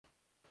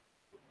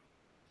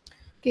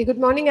Okay, good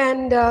morning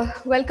and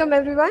welcome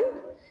everyone.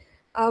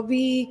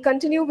 We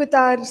continue with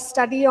our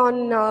study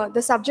on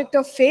the subject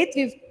of faith.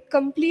 We've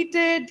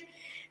completed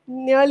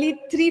nearly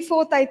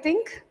 3/4, I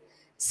think.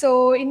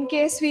 So, in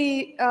case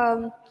we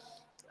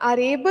are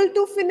able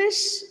to finish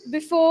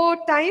before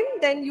time,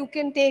 then you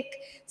can take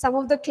some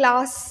of the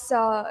class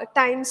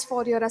times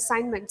for your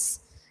assignments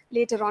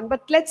later on.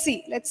 But let's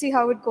see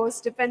how it goes.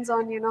 Depends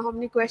on how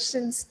many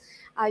questions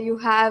you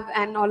have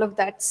and all of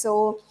that.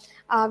 So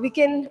we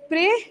can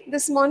pray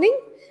this morning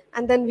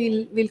and then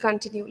we'll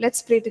continue.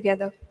 Let's pray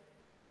together.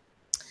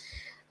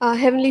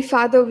 Heavenly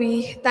Father,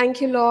 we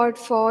thank you, Lord,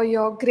 for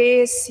your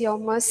grace, your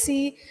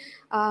mercy,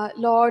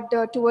 Lord,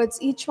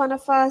 towards each one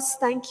of us.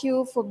 Thank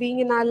you for being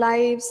in our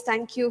lives.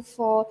 Thank you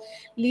for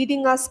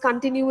leading us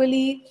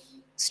continually,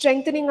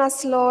 strengthening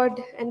us,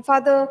 Lord. And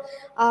Father,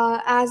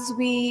 as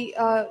we,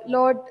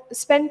 Lord,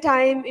 spend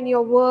time in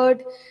your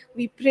word,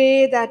 we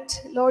pray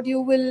that, Lord,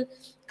 you will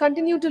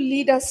continue to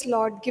lead us,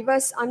 Lord. Give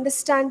us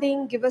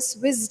understanding, give us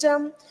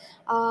wisdom.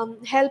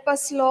 Help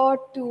us, Lord,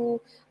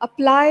 to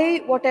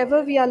apply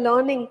whatever we are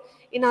learning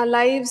in our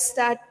lives,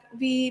 that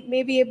we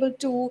may be able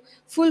to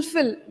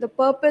fulfill the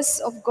purpose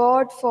of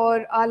God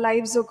for our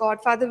lives, O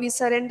God. Father, we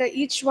surrender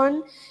each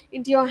one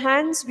into your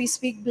hands. We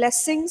speak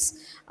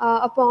blessings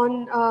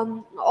upon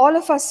all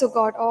of us, O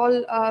God,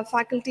 all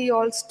faculty,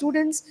 all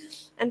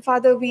students. And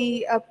Father,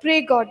 we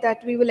pray, God,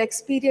 that we will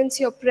experience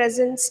your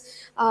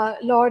presence,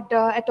 Lord,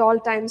 at all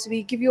times.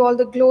 We give you all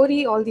the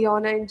glory, all the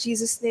honor. In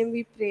Jesus' name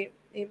we pray.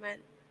 Amen.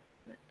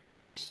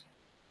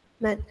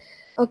 Man.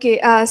 Okay,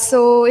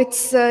 so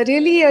it's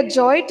really a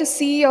joy to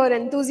see your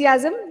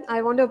enthusiasm.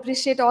 I want to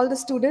appreciate all the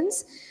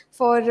students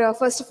for,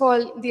 first of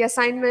all, the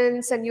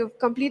assignments, and you've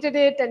completed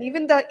it, and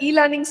even the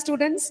e-learning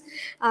students,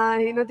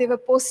 they were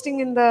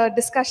posting in the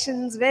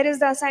discussions, where is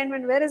the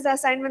assignment, where is the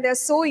assignment? They're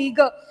so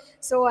eager.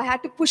 So I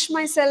had to push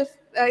myself.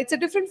 It's a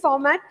different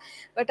format,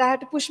 but I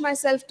had to push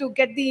myself to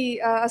get the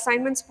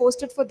assignments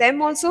posted for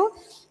them also.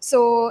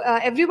 So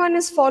everyone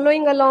is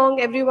following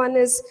along, everyone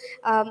is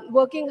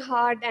working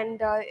hard, and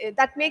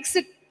that makes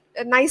it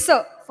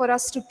nicer for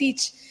us to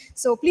teach.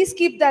 So please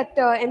keep that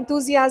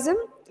enthusiasm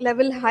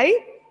level high.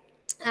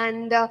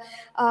 And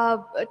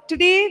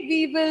today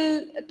we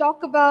will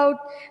talk about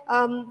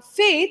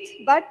faith,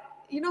 but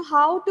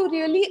how to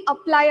really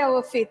apply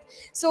our faith.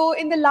 So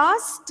in the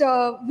last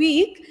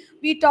week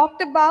we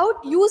talked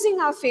about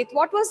using our faith.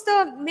 What was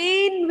the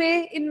main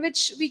way in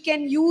which we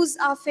can use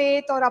our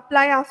faith or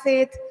apply our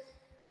faith?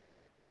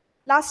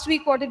 Last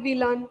week, what did we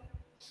learn?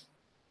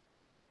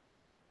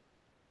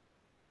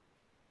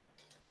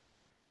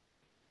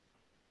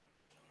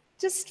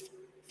 Just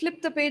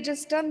flip the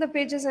pages, turn the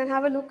pages and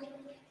have a look.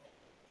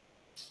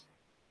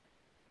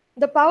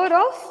 The power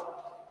of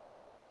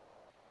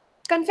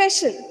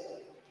confession.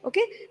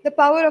 Okay, the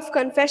power of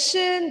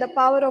confession, the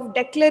power of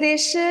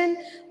declaration.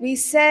 We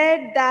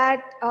said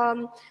that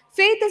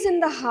faith is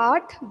in the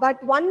heart,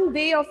 but one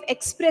way of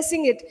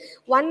expressing it,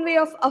 one way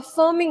of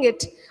affirming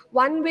it,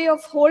 one way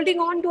of holding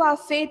on to our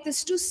faith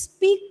is to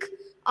speak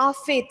our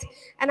faith.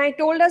 And I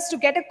told us to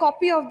get a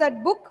copy of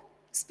that book,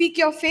 Speak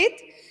Your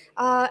Faith,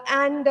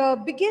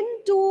 and begin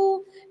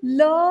to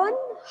learn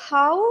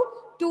how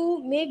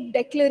to make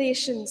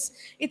declarations.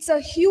 It's a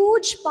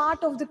huge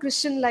part of the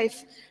Christian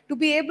life to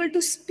be able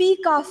to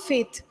speak our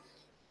faith.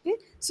 Okay?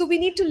 So we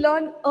need to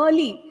learn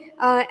early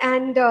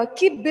and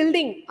keep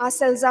building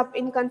ourselves up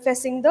in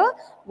confessing the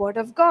word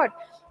of God.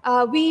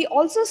 We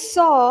also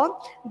saw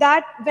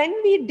that when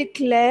we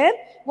declare,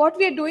 what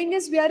we are doing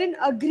is we are in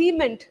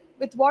agreement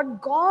with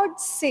what God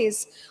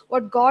says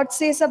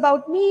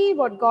about me,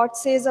 what God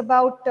says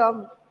about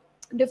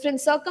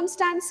different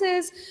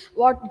circumstances,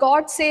 what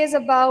God says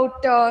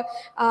about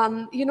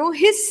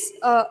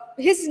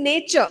his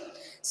nature.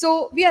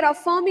 So we are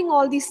affirming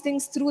all these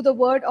things through the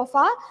word of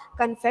our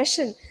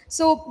confession.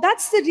 So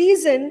that's the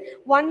reason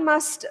one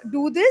must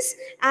do this.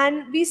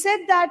 And we said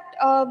that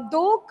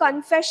though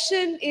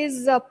confession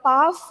is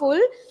powerful,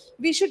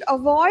 we should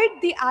avoid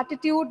the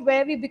attitude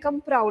where we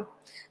become proud.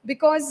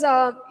 Because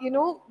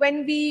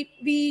when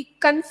we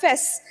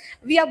confess,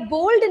 we are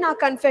bold in our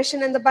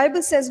confession, and the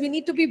Bible says we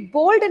need to be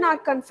bold in our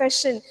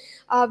confession.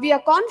 We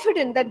are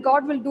confident that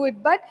God will do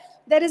it, but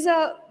there is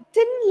a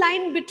thin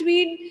line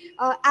between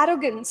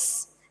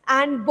arrogance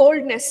and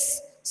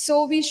boldness.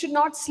 So we should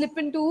not slip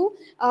into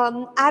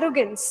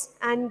arrogance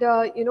and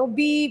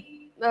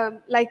be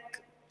like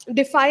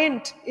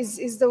defiant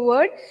is the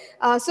word.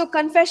 So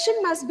confession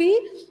must be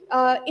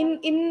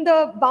in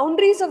the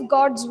boundaries of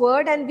God's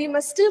word, and we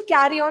must still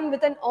carry on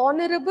with an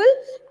honorable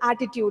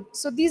attitude.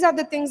 So these are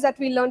the things that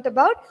we learned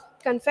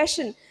about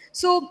confession.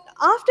 So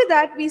after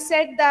that we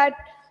said that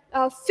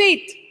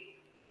faith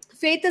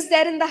is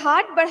there in the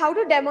heart, but how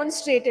to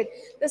demonstrate it?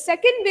 The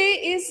second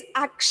way is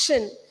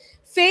action.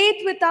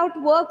 Faith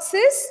without works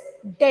is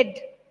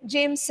dead,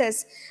 James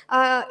says.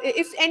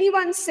 If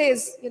anyone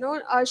says,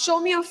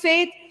 show me your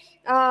faith,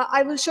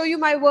 I will show you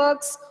my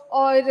works,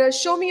 or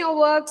show me your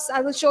works, I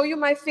will show you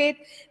my faith.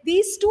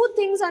 These two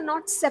things are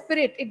not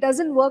separate. It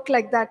doesn't work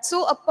like that.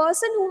 So a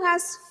person who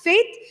has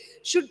faith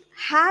should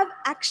have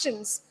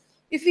actions.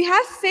 If we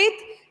have faith,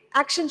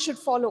 action should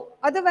follow.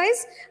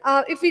 Otherwise,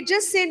 if we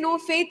just say, no,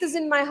 faith is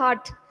in my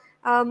heart,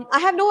 I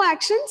have no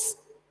actions,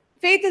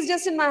 faith is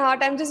just in my heart,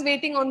 I'm just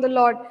waiting on the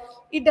Lord.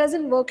 It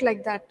doesn't work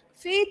like that.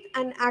 Faith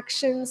and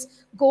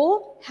actions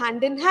go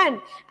hand in hand.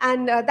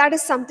 And that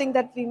is something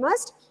that we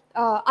must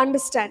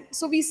understand.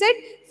 So we said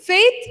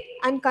faith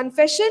and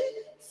confession,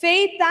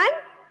 faith and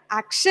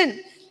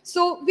action.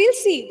 So we'll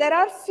see there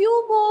are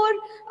few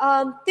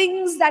more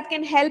things that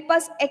can help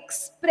us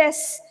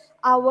express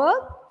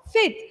our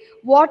faith.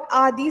 What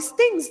are these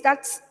things?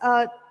 That's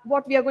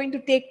what we are going to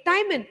take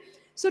time in.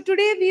 So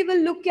today we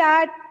will look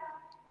at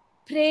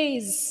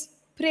praise,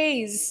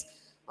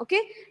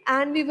 okay,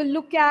 and we will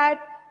look at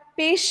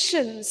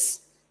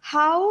patience,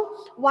 how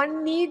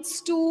one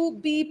needs to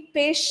be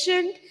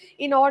patient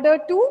in order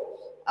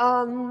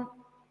to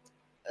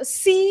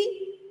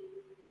see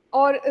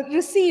or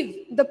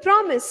receive the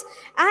promise.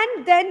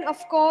 And then of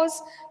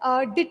course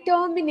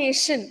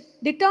determination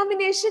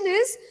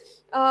is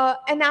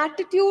an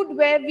attitude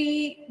where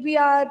we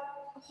are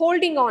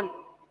holding on,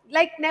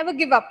 like never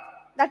give up.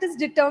 That is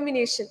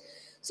determination.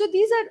 So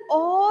these are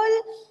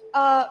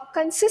all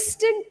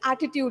consistent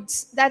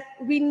attitudes that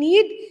we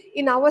need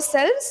in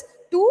ourselves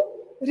to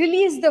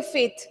release the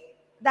faith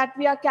that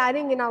we are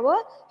carrying in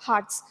our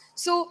hearts.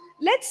 So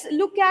let's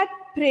look at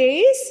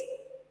praise.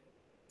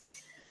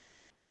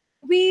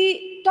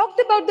 We talked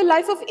about the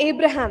life of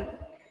Abraham.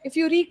 If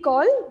you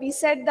recall, we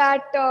said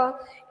that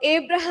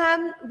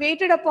Abraham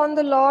waited upon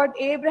the Lord.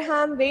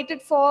 Abraham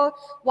waited for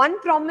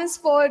one promise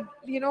for,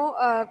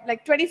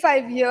 like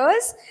 25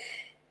 years.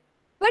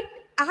 But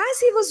as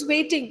he was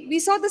waiting, we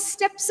saw the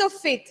steps of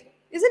faith,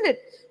 isn't it?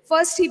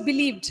 First, he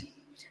believed.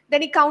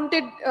 Then he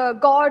counted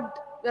God,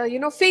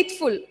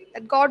 faithful,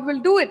 that God will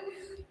do it.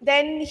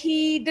 Then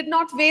he did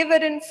not waver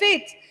in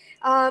faith.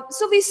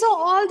 So we saw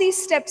all these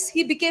steps.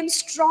 He became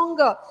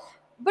stronger.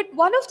 But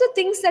one of the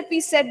things that we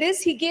said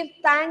is he gave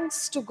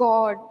thanks to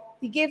God.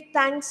 He gave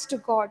thanks to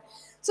God.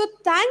 So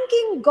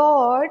thanking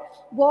God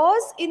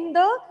was in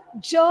the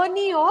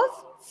journey of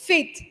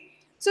faith.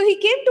 So he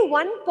came to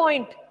one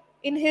point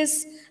in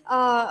his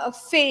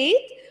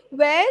faith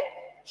where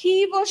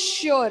he was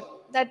sure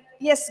that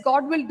yes,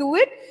 God will do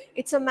it.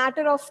 It's a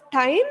matter of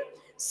time.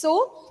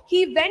 So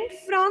he went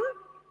from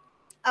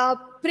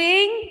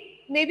praying,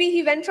 maybe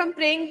he went from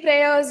praying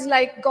prayers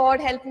like, God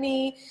help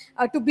me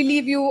to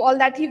believe you, all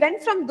that. He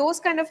went from those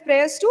kind of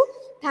prayers to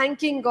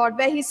thanking God,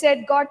 where he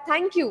said, God,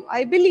 thank you,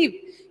 I believe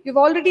you've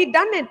already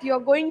done it,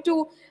 you're going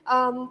to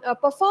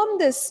perform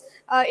this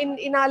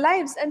in our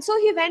lives. And so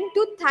he went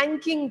to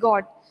thanking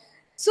God.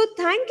 So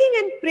thanking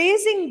and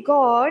praising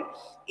God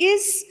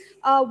is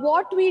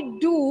what we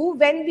do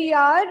when we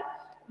are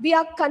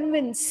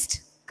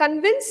convinced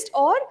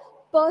or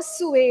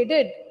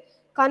persuaded.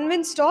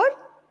 Convinced or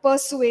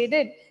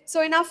persuaded.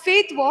 So in our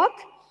faith walk,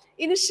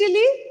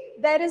 initially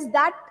there is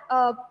that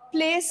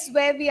place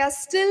where we are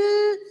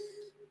still,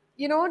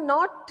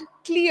 not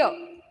clear,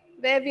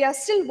 where we are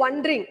still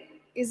wondering,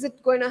 is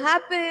it going to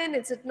happen?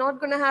 Is it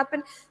not going to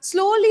happen?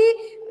 Slowly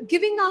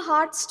giving our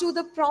hearts to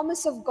the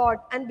promise of God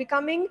and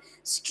becoming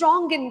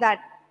strong in that.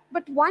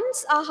 But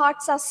once our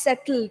hearts are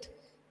settled,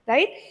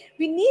 right,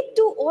 we need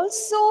to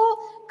also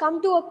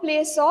come to a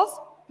place of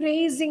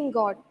praising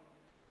God,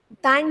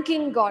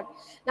 thanking God.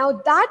 Now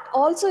that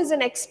also is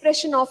an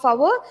expression of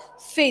our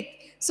faith.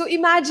 So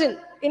imagine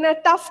in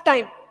a tough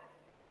time,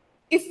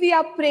 if we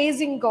are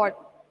praising God,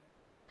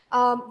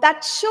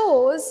 that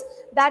shows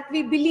that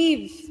we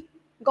believe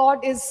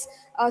God is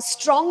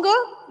stronger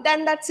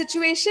than that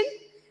situation,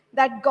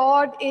 that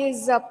God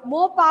is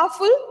more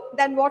powerful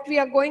than what we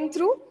are going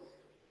through.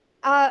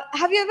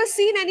 Have you ever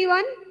seen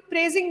anyone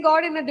praising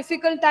God in a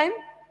difficult time?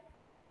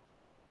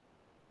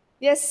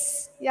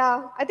 Yes,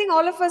 yeah. I think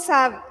all of us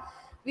have.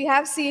 We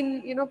have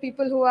seen,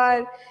 people who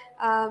are,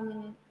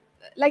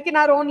 like in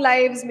our own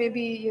lives,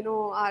 maybe,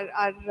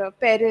 our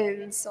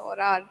parents or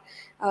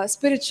our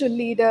spiritual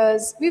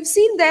leaders. We've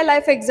seen their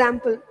life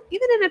example.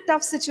 Even in a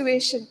tough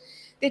situation,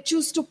 they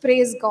choose to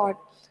praise God.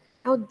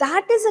 Now,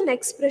 that is an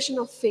expression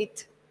of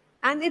faith.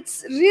 And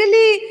it's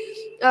really,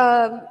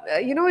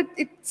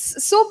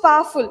 it's so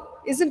powerful,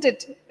 isn't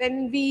it?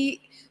 When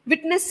we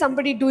witness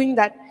somebody doing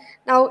that.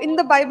 Now, in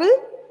the Bible,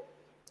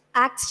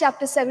 Acts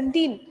chapter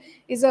 17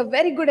 is a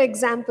very good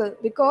example,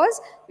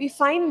 because we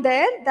find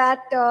there that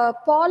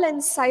Paul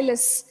and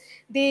Silas,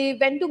 they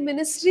went to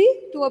ministry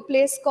to a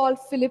place called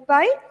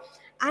Philippi.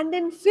 And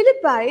in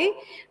Philippi,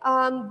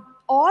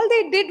 all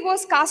they did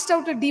was cast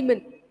out a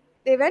demon.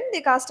 They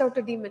cast out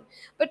a demon.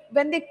 But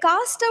when they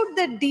cast out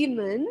the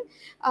demon,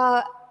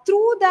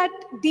 through that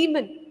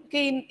demon,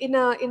 okay, in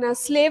a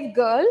slave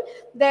girl,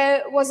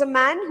 there was a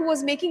man who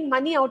was making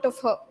money out of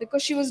her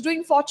because she was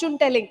doing fortune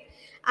telling,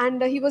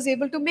 and he was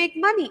able to make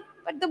money.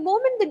 But the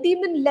moment the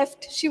demon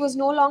left, she was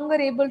no longer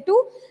able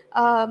to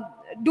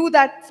do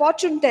that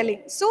fortune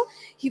telling. So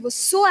he was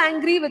so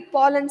angry with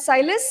Paul and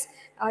Silas.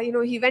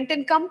 He went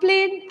and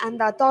complained, and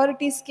the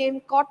authorities came,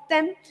 caught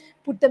them,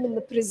 put them in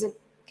the prison.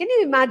 Can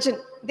you imagine?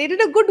 They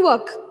did a good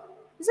work,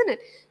 isn't it?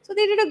 So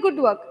they did a good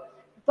work.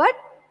 But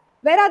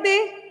Where are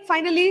they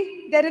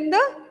finally? They're in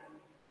the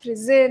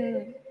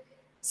prison.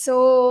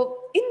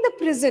 So, in the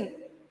prison,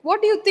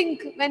 what do you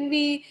think when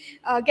we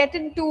we're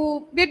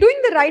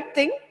doing the right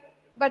thing,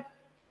 but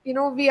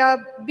we are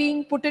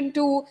being put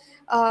into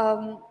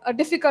a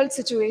difficult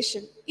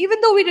situation, even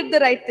though we did the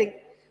right thing?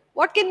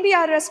 What can be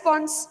our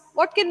response?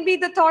 What can be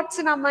the thoughts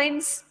in our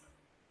minds?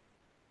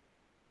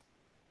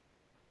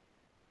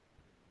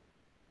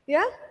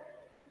 Yeah?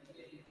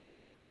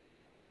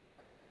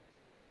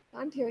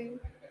 Can't hear you.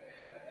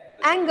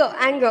 Anger.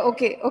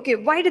 Okay, okay.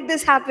 Why did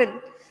this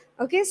happen?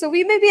 Okay, so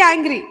we may be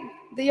angry.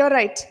 You're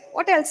right.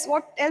 What else?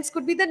 What else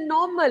could be the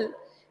normal,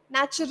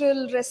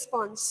 natural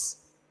response?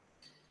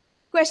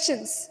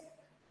 Questions.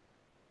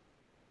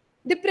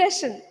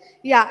 Depression.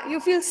 Yeah,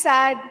 you feel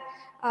sad.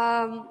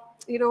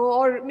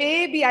 Or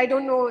maybe, I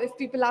don't know, if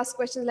people ask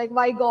questions like,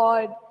 why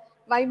God?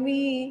 Why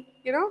me?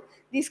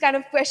 These kind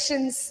of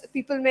questions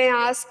people may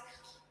ask.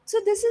 So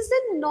this is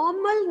the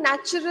normal,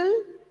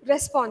 natural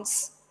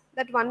response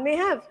that one may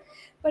have.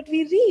 But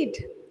we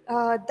read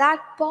that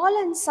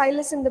Paul and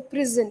Silas in the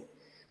prison,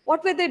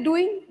 what were they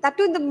doing? That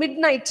too in the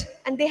midnight.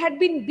 And they had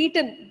been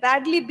beaten,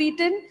 badly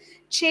beaten,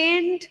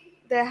 chained,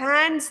 their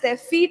hands, their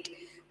feet.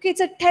 Okay,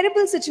 it's a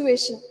terrible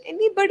situation.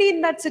 Anybody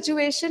in that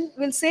situation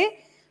will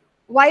say,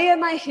 why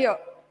am I here?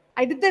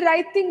 I did the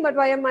right thing, but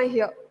why am I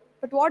here?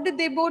 But what did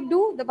they both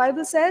do? The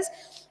Bible says,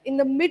 in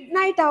the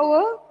midnight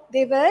hour,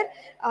 they were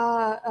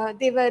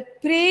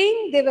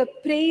praying, they were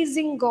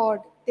praising God,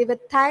 they were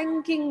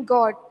thanking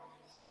God.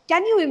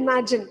 Can you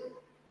imagine?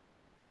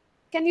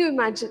 Can you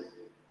imagine?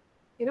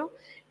 You know,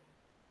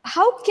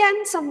 how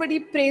can somebody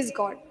praise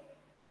God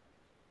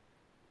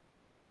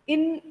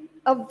in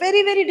a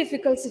very, very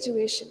difficult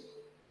situation?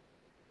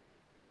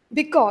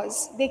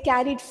 Because they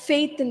carried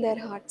faith in their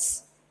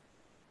hearts.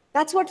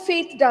 That's what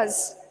faith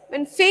does.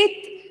 When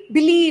faith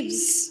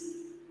believes,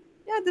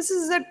 yeah, this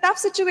is a tough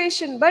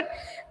situation, but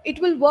it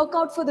will work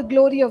out for the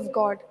glory of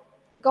God.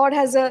 God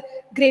has a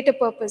greater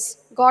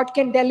purpose. God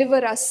can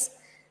deliver us.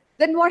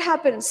 Then what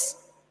happens?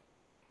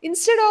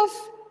 Instead of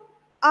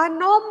our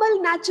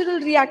normal natural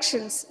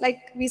reactions, like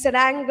we said,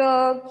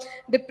 anger,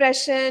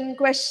 depression,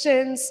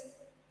 questions,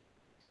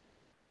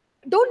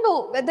 don't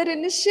know whether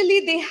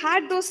initially they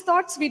had those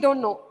thoughts, we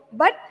don't know,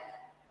 but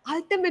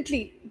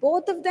ultimately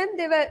both of them,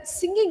 they were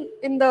singing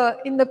in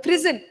the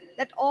prison,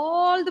 that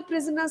all the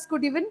prisoners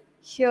could even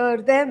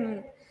hear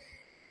them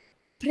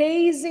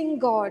praising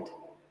God.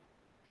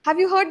 Have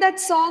you heard that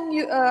song,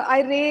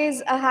 I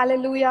raise a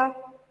hallelujah?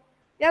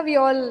 Yeah, we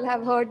all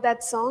have heard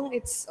that song.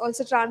 It's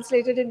also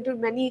translated into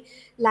many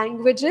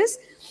languages.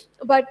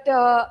 But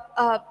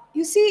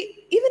you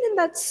see, even in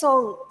that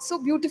song, so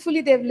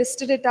beautifully they've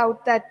listed it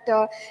out that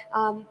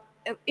um,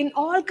 in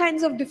all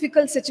kinds of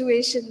difficult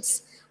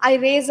situations, I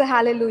raise a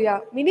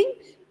hallelujah, meaning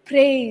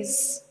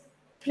praise,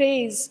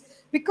 praise.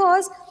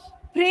 Because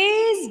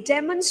praise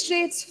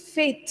demonstrates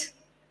faith.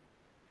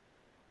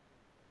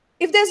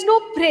 If there's no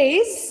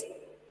praise,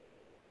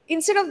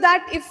 instead of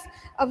that, if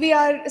we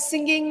are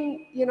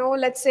singing,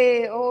 let's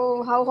say,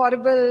 oh, how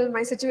horrible,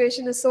 my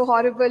situation is so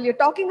horrible, you're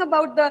talking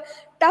about the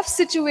tough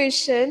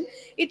situation,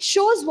 it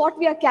shows what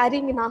we are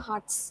carrying in our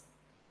hearts.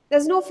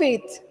 There's no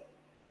faith.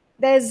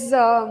 There's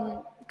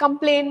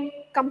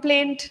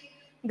complaint,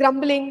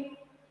 grumbling.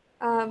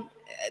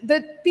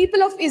 The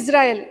people of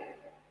Israel,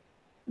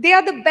 they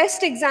are the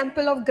best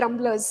example of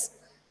grumblers.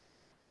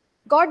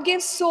 God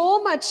gave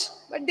so much,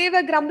 but they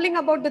were grumbling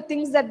about the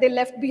things that they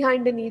left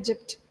behind in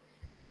Egypt.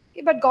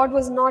 But God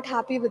was not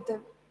happy with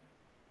them.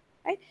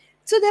 Right?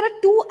 So there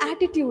are two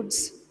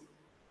attitudes.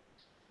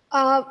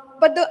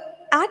 But the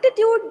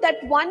attitude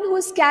that one who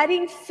is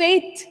carrying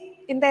faith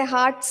in their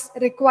hearts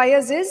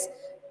requires is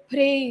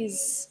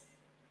praise.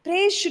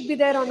 Praise should be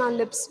there on our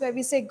lips, where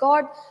we say,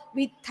 God,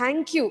 we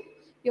thank you.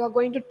 You are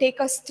going to take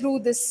us through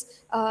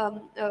this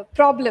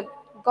problem.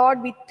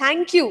 God, we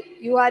thank you.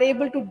 You are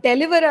able to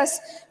deliver us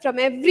from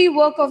every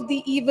work of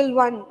the evil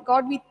one.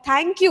 God, we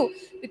thank you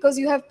because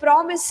you have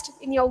promised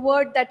in your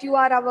word that you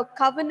are our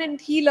covenant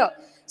healer.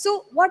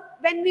 So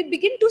when we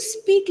begin to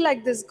speak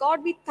like this,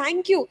 God, we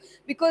thank you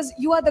because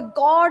you are the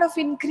God of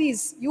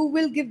increase. You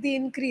will give the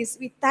increase.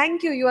 We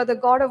thank you. You are the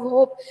God of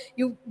hope.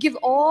 You give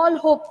all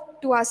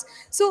hope to us.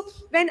 So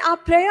when our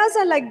prayers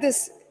are like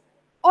this,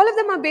 all of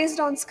them are based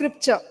on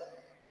scripture.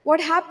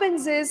 What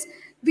happens is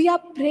we are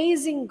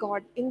praising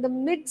God in the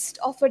midst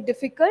of a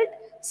difficult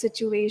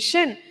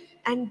situation.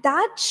 And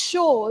that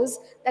shows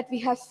that we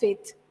have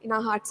faith in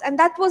our hearts. And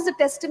that was the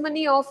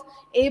testimony of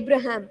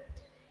Abraham.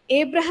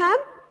 Abraham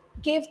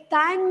gave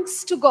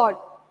thanks to God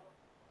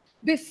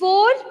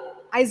before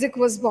Isaac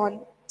was born.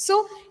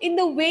 So in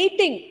the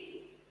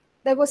waiting,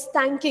 there was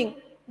thanking,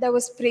 there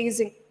was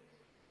praising.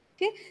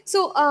 Okay,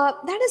 so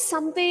that is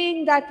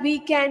something that we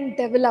can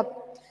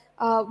develop,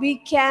 we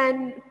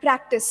can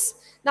practice.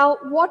 Now,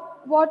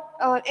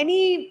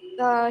 any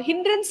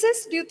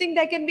hindrances? Do you think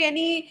there can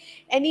be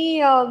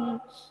any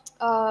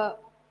uh,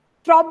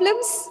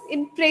 problems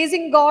in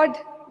praising God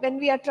when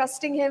we are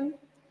trusting Him?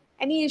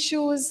 Any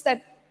issues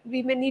that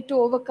we may need to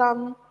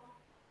overcome?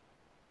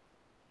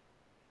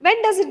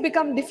 When does it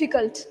become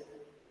difficult?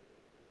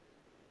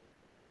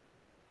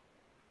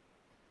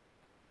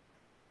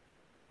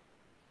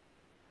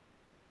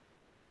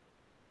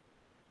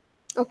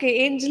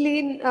 Okay,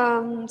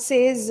 Angeline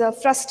says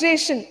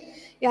frustration.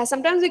 Yeah,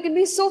 sometimes we can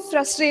be so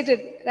frustrated,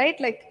 right?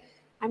 Like,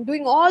 I'm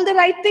doing all the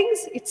right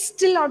things, it's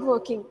still not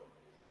working.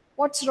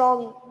 What's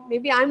wrong?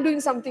 Maybe I'm doing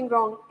something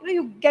wrong.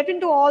 You get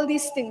into all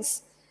these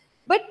things.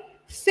 But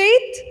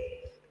faith,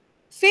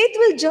 faith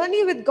will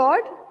journey with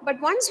God,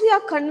 but once we are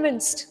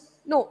convinced,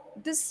 no,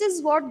 this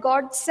is what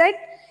God said,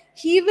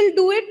 He will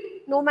do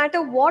it no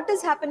matter what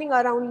is happening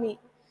around me.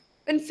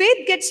 When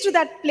faith gets to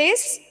that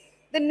place,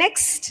 the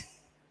next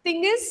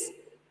thing is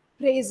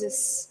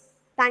praises,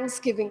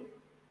 thanksgiving.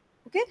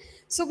 Okay,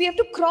 so we have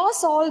to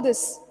cross all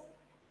this.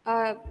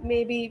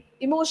 Maybe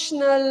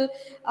emotional.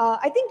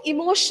 I think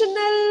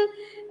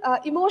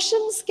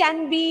emotions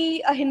can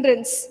be a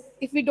hindrance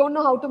if we don't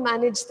know how to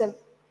manage them,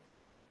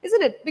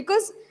 isn't it?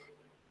 Because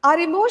our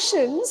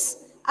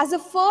emotions, as a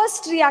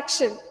first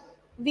reaction,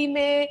 we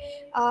may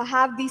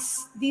have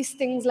these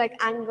things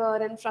like anger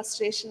and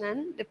frustration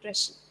and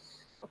depression.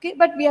 Okay,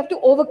 but we have to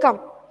overcome.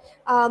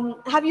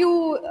 Have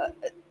you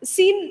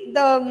seen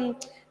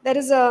there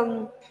is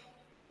a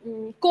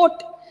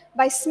quote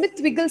by Smith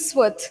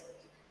Wigglesworth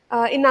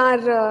in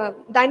our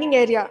dining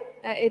area.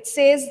 It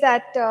says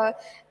that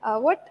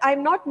what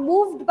I'm not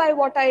moved by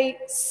what I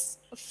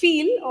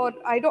feel, or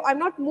I'm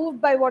not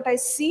moved by what I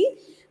see,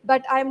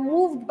 but I'm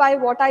moved by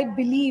what I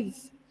believe.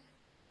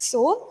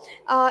 So,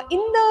 in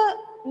the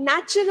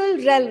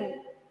natural realm,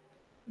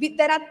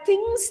 there are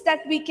things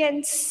that we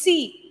can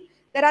see,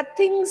 there are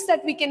things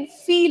that we can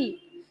feel.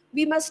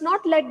 We must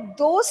not let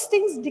those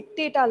things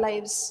dictate our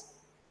lives.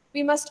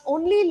 We must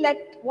only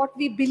let what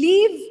we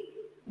believe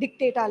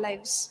dictate our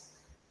lives.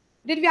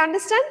 Did we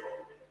understand?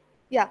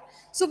 Yeah.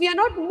 So we are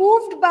not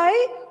moved by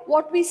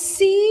what we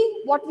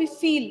see, what we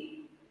feel.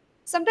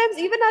 Sometimes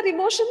even our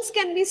emotions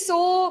can be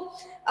so,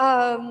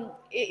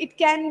 it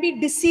can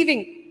be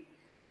deceiving.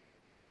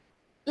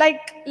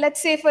 Like,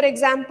 let's say, for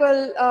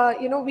example,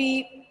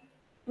 we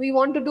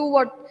want to do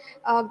what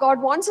God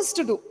wants us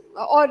to do.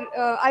 Or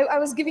I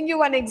was giving you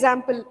one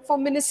example for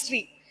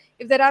ministry.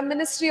 If there are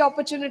ministry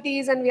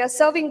opportunities and we are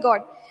serving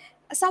God,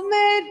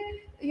 somewhere,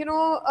 in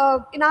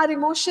our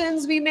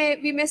emotions, we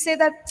may say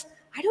that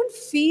I don't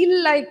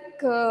feel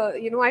like,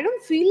 I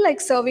don't feel like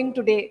serving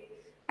today.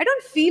 I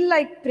don't feel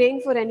like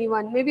praying for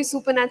anyone. Maybe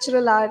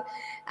supernatural are,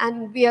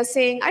 and we are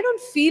saying, I don't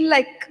feel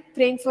like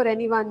praying for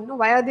anyone. No,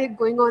 why are they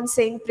going on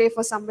saying, pray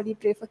for somebody,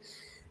 pray for.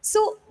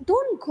 So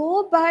don't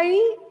go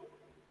by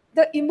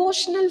the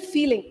emotional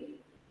feeling,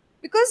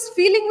 because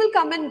feeling will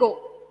come and go.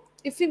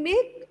 If we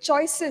make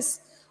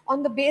choices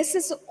on the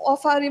basis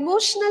of our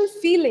emotional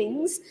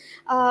feelings,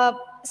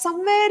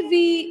 somewhere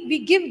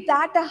we give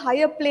that a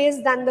higher place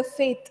than the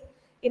faith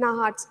in our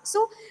hearts.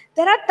 So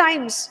there are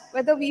times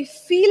whether we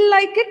feel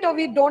like it or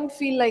we don't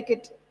feel like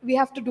it, we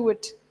have to do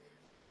it.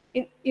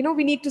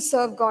 We need to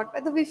serve God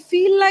whether we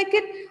feel like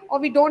it or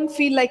we don't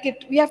feel like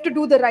it. We have to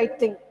do the right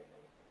thing,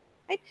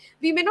 right?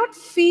 We may not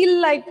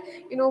feel like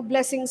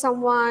blessing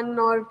someone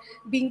or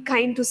being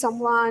kind to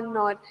someone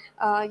or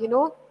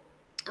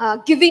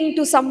giving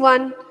to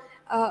someone,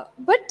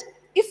 but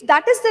if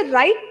that is the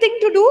right thing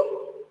to do,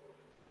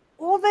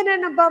 over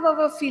and above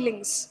our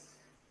feelings,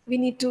 we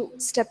need to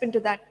step into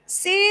that.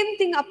 Same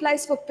thing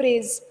applies for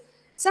praise.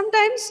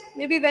 Sometimes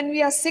maybe when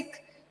we are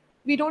sick,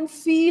 we don't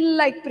feel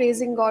like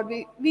praising God.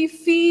 We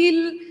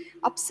feel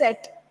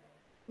upset,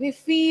 we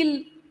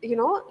feel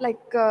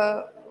like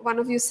one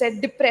of you said,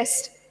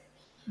 depressed.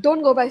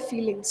 Don't go by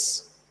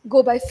feelings,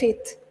 go by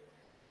faith.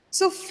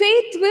 So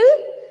faith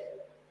will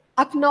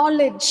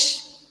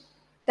acknowledge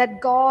that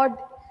God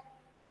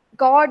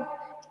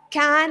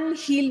can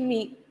heal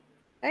me,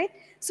 right?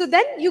 So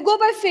then you go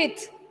by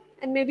faith,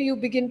 and maybe you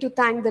begin to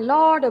thank the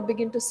Lord or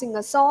begin to sing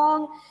a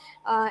song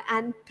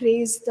and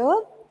praise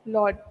the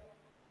Lord.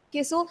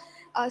 Okay, so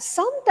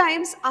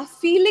sometimes our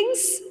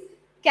feelings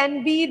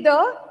can be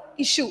the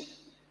issue.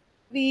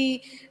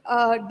 We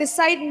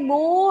decide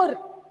more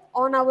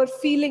on our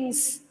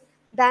feelings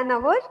than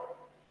our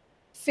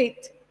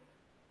faith.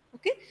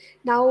 Okay,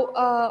 now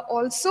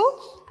also,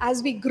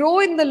 as we grow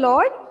in the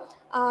Lord,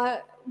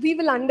 we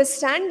will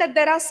understand that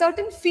there are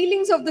certain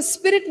feelings of the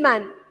spirit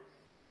man.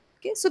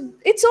 Okay, so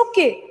it's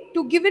okay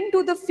to give in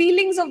to the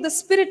feelings of the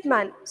spirit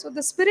man. So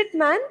the spirit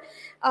man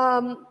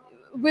um,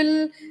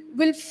 will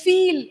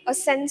feel a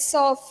sense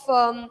of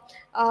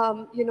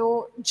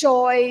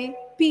joy,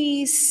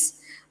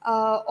 peace,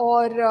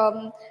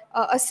 or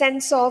a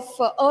sense of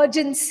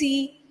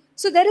urgency.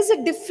 So there is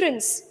a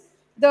difference,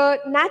 the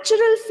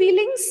natural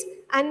feelings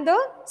and the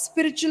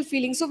spiritual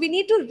feelings. So we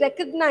need to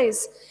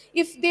recognize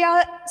if they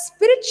are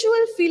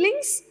spiritual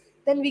feelings,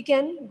 then we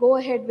can go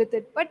ahead with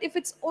it. But if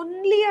it's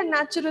only a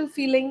natural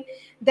feeling,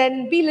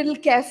 then be a little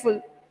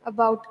careful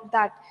about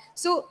that.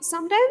 So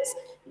sometimes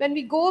when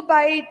we go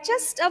by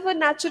just our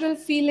natural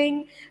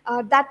feeling,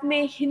 that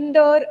may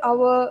hinder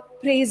our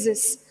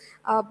praises.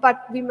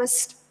 But we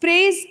must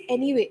praise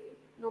anyway,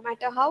 no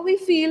matter how we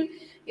feel,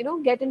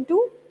 get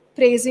into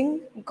praising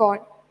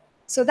God.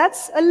 So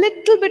that's a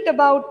little bit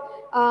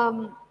about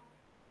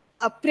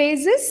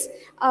praises.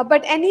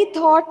 But any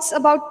thoughts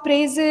about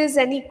praises?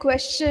 Any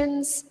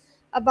questions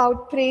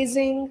about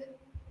praising?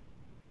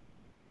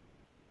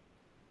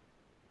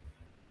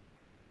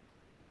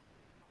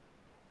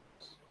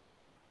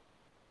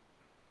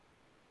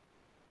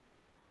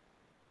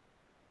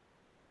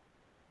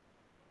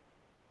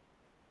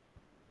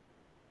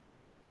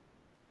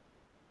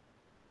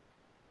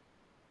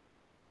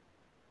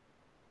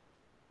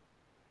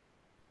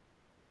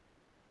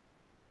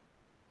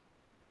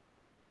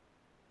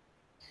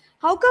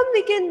 How come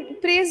we can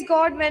praise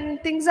God when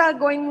things are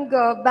going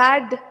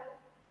bad?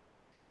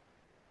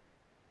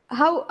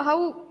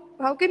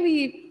 How can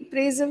we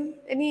praise Him?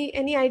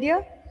 Any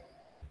idea?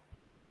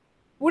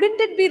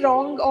 Wouldn't it be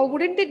wrong, or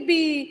wouldn't it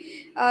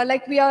be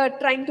like we are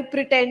trying to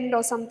pretend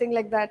or something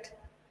like that?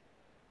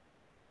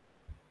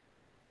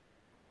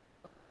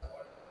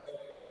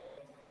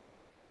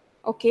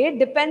 Okay,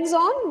 depends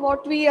on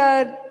what we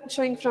are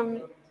showing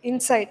from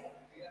inside.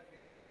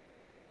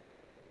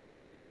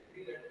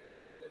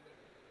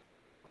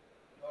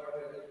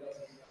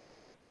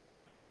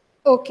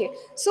 Okay,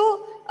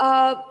 so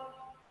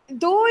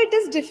though it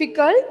is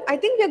difficult, I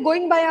think we are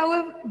going by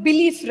our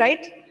belief,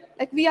 right?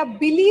 Like we are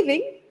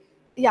believing,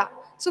 yeah.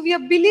 So we are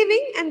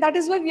believing, and that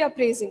is why we are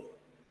praising.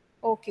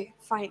 Okay,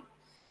 fine.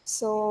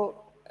 So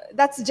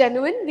that's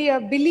genuine. We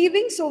are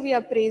believing, so we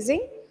are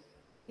praising.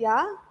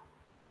 Yeah.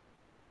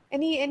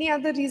 Any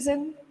other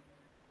reason?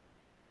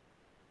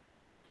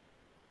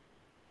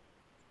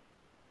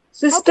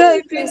 How can Sister, we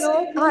if you praise?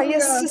 know Ah, who you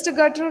yes, are, Sister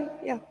Gertrude.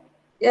 Yeah.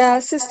 yeah,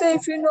 sister,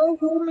 if you know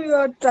whom you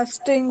are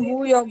trusting,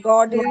 who your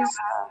God Yeah.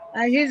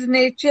 is, his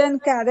nature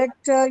and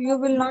character, you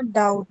will not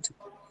doubt.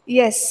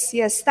 Yes,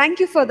 yes. Thank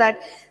you for that.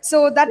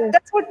 So Yes.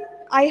 that's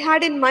what I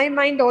had in my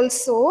mind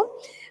also.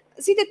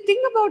 See, the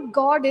thing about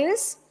God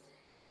is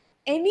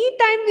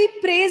anytime we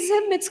praise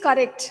Him, it's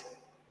correct.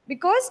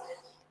 Because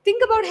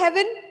think about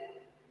heaven.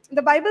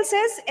 The Bible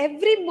says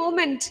every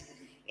moment,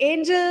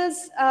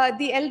 angels,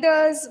 the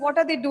elders, what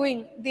are they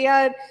doing? They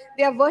are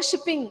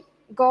worshiping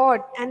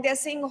God, and they are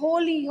saying,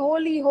 "Holy,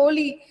 holy,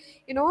 holy."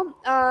 You know,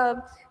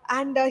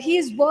 and He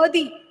is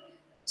worthy.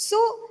 So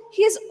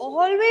He has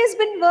always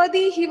been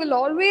worthy. He will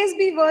always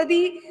be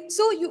worthy.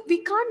 So we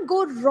can't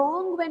go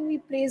wrong when we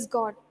praise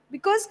God,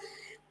 because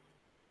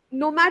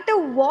no matter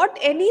what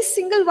any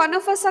single one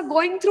of us are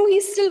going through,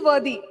 He's still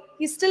worthy.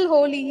 He's still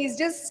holy. He's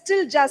just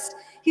still just.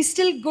 He's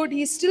still good.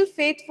 He's still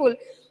faithful.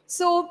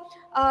 So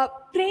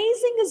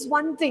praising is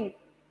one thing.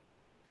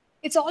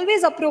 It's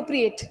always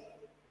appropriate.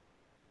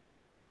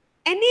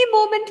 Any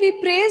moment we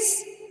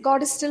praise,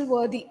 God is still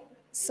worthy.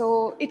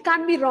 So it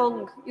can't be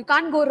wrong. You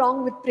can't go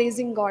wrong with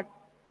praising God.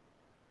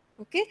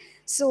 Okay,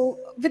 so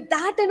with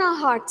that in our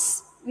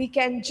hearts, we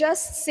can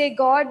just say,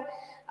 God,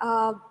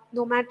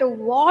 no matter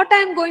what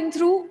I'm going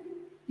through,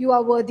 you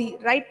are worthy.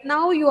 Right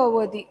now, you are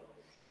worthy.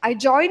 I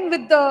join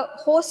with the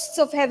hosts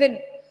of heaven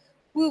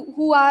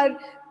who are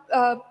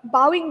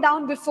bowing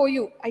down before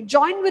you. I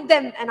join with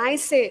them and I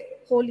say,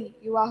 Holy,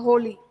 you are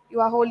holy,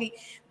 you are holy.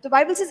 The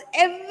Bible says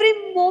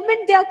every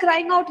moment they are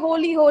crying out,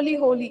 Holy, holy,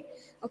 holy.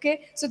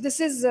 Okay, so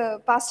this is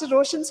Pastor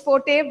Roshan's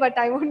forte, but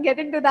I won't get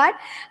into that.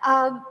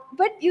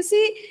 But you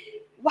see,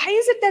 why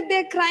is it that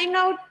they're crying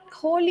out,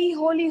 Holy,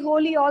 holy,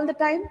 holy all the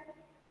time?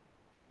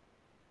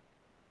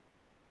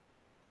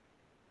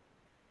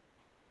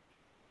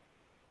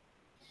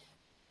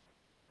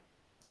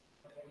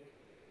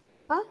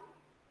 Huh?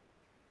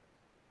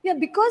 Yeah,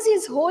 because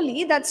he's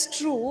holy, that's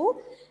true,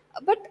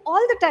 but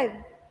all the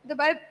time. The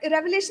Bible,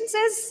 Revelation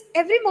says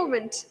every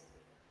moment.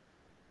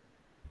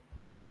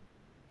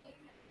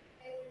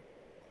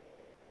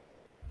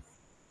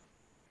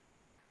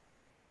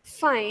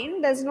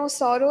 Fine, there's no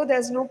sorrow,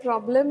 there's no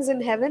problems in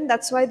heaven,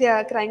 that's why they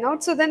are crying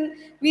out. So then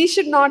we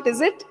should not,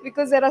 is it?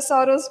 Because there are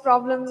sorrows,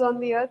 problems on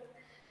the earth.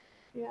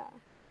 Yeah.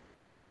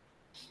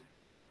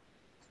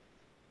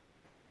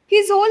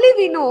 He's holy,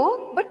 we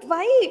know, but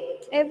why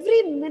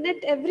every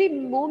minute, every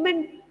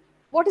moment,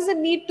 what is the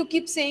need to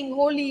keep saying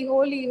holy,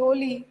 holy,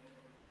 holy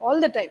all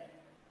the time?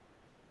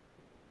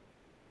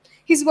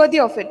 He's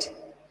worthy of it.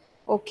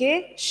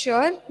 Okay,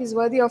 sure, he's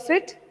worthy of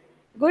it.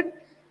 Good.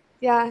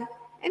 Yeah.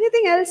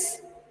 Anything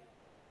else?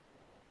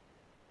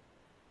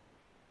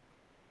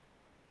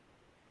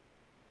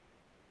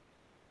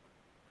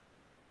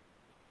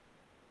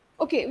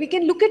 Okay, we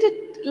can look at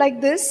it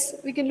like this.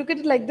 We can look at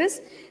it like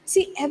this.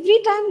 See,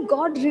 every time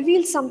God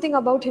reveals something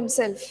about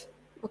Himself,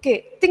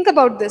 okay, think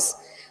about this.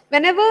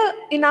 Whenever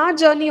in our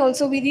journey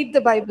also we read the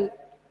Bible,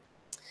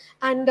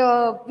 and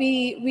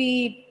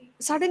we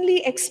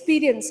suddenly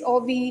experience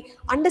or we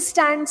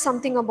understand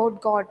something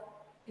about God.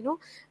 You know,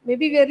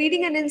 maybe we are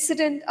reading an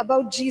incident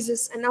about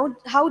Jesus and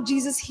how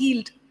Jesus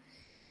healed.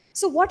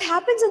 So what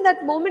happens in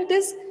that moment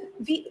is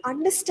we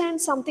understand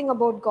something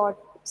about God.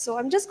 So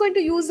I'm just going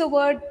to use the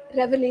word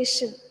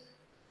revelation.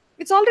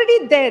 It's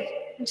already there.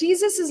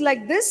 Jesus is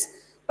like this,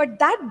 but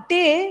that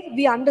day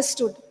we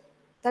understood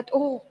that,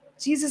 oh,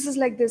 Jesus is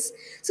like this.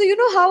 So, you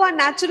know how our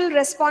natural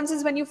response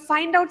is when you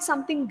find out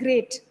something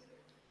great,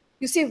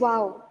 you say,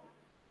 wow,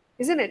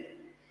 isn't it?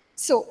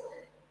 So,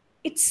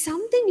 it's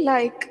something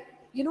like,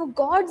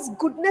 God's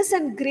goodness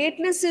and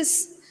greatness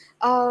is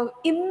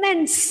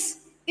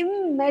immense,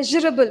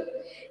 immeasurable.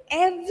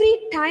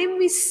 Every time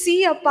we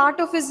see a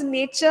part of His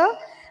nature,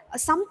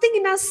 something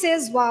in us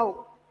says,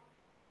 wow.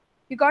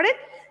 You got it?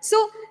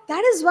 So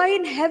that is why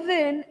in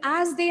heaven,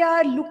 as they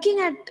are looking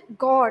at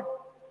God,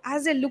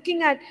 as they're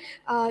looking at,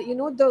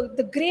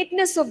 the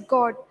greatness of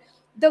God,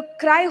 the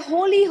cry,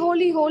 holy,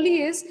 holy, holy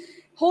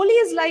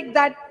is like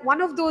that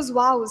one of those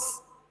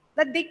wows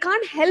that they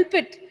can't help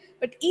it.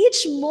 but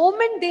each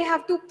moment they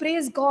have to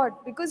praise God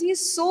because He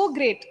is so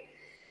great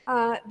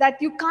that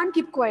you can't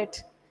keep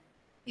quiet.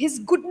 His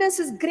goodness,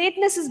 His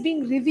greatness is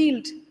being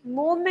revealed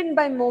moment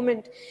by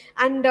moment.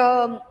 And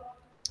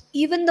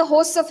even the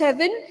hosts of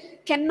heaven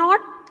cannot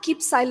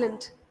keep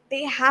silent.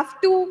 They have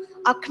to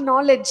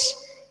acknowledge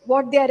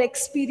what they are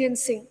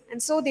experiencing.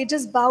 And so they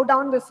just bow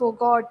down before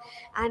God,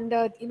 and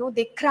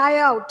they cry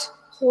out,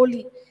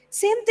 holy.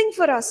 Same thing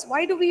for us.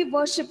 Why do we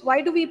worship?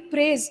 Why do we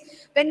praise?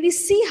 When we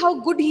see how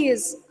good He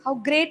is, how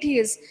great He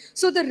is.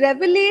 So the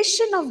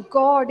revelation of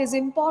God is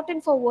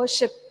important for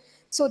worship.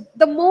 So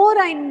the more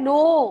I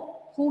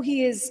know who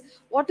He is,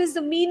 what is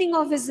the meaning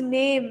of His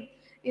name,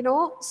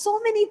 so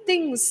many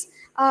things.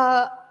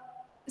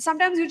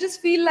 Sometimes you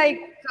just feel like,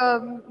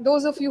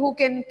 those of you who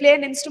can play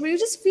an instrument, you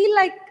just feel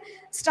like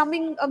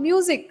strumming a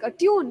music, a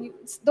tune.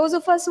 Those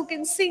of us who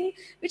can sing,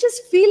 we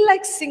just feel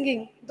like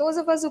singing. Those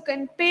of us who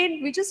can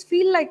paint, we just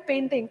feel like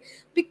painting,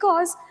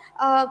 because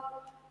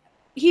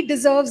He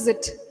deserves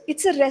it.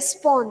 It's a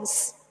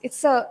response.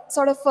 It's a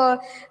sort of a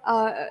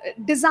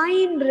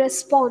designed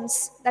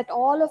response that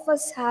all of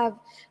us have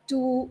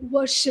to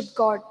worship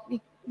God.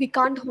 We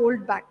can't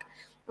hold back.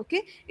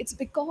 Okay, it's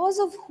because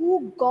of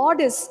who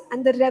God is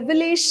and the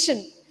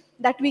revelation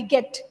that we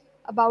get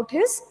about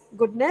His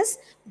goodness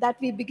that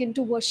we begin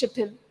to worship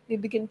Him, we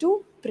begin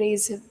to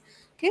praise Him.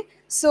 Okay,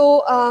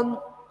 so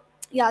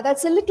yeah,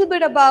 that's a little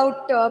bit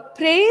about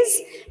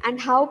praise,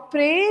 and how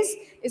praise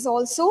is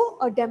also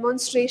a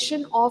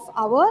demonstration of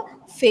our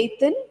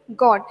faith in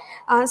God.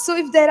 So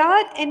if there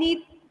are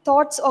any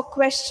thoughts or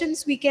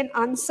questions, we can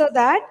answer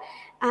that,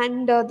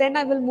 and then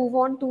I will move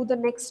on to the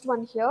next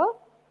one here.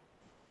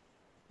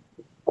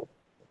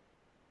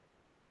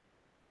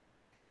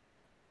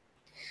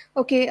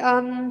 Okay,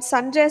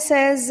 Sanjay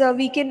says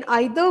we can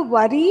either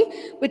worry,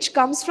 which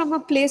comes from a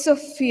place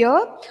of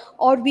fear,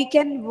 or we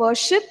can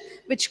worship,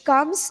 which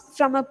comes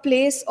from a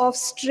place of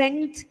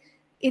strength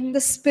in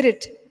the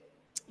spirit.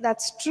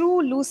 That's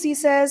true. Lucy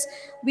says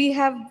we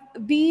have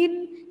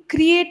been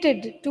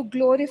created to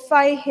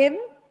glorify Him.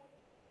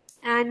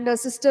 And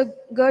Sister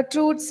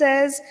Gertrude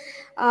says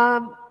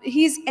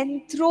He's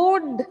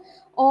enthroned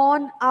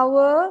on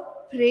our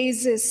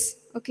praises.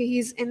 Okay,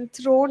 He's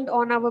enthroned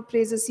on our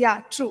praises.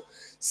 Yeah, true.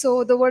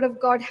 So the Word of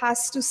God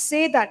has to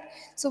say that.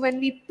 So when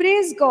we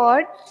praise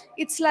God,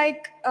 it's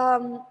like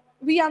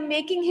we are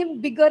making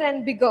Him bigger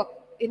and bigger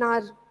in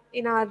our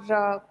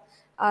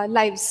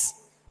lives.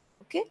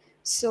 Okay.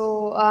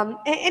 So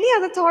any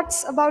other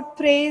thoughts about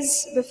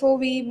praise before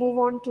we move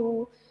on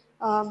to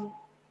um,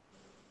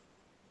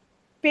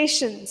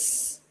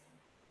 patience?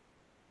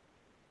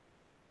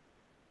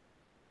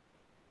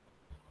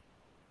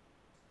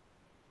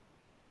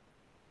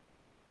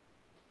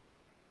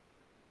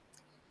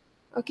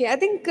 Okay, I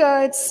think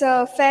it's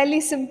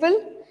fairly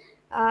simple.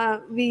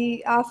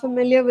 We are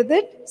familiar with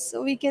it.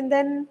 So we can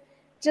then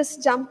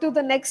just jump to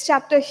the next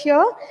chapter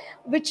here,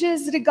 which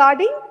is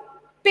regarding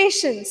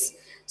patience.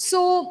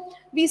 So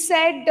we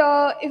said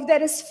if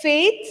there is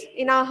faith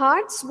in our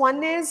hearts,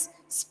 one is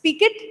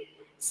speak it,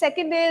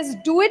 second is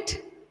do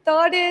it,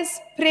 third is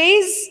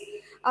praise.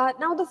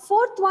 Now the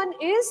fourth one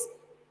is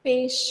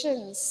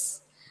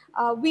patience.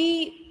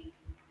 We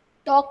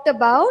talked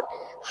about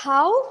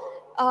how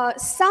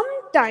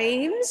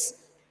sometimes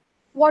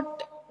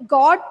what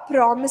God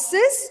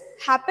promises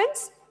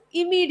happens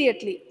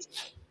immediately.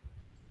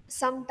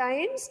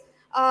 Sometimes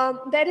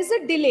there is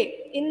a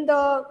delay in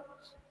the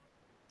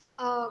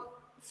uh,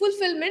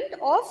 fulfillment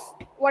of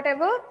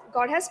whatever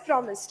God has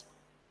promised.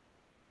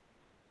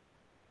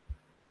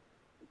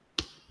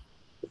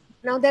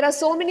 Now there are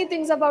so many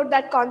things about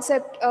that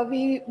concept.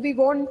 We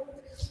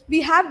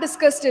have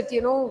discussed it.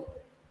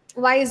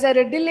 Why is there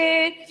a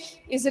delay?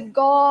 Is it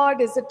God?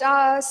 Is it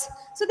us?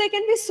 So there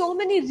can be so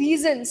many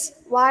reasons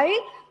why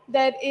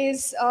there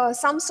is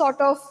some sort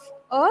of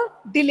a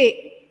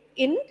delay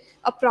in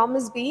a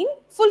promise being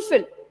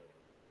fulfilled.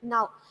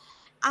 Now,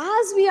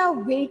 as we are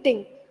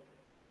waiting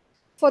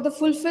for the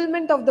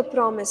fulfillment of the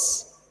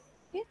promise,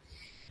 okay,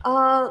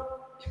 uh,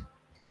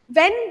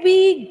 when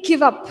we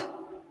give up,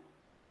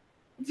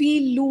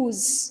 we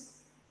lose.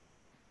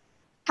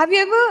 Have you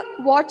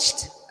ever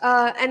watched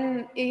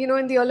and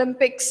in the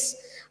Olympics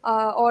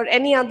or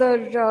any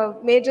other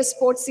major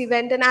sports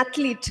event, an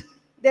athlete,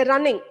 they're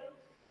running,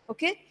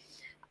 okay,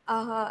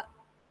 uh,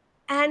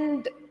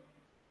 and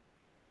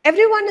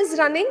everyone is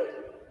running,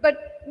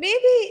 but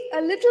maybe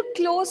a little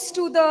close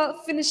to the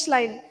finish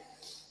line,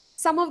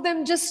 some of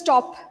them just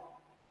stop,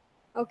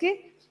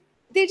 okay,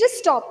 they just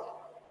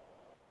stop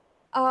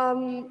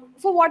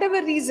for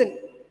whatever reason.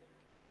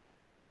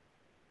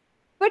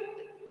 But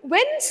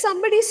when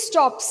somebody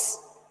stops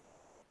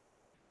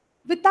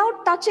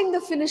without touching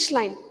the finish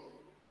line,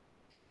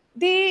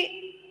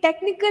 they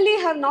technically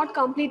have not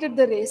completed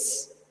the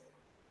race.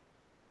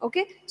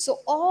 Okay, so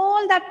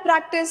all that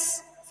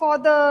practice for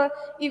the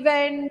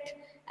event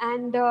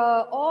and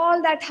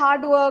all that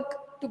hard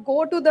work to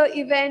go to the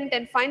event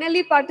and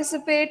finally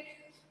participate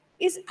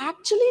is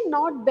actually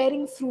not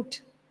bearing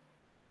fruit,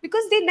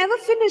 because they never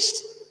finished.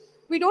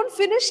 We don't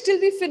finish till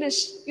we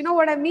finish. You know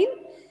what I mean?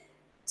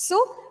 So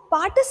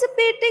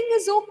participating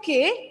is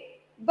okay,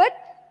 but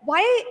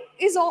why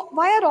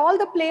are all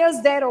the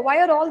players there, or why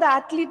are all the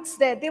athletes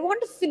there? They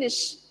want to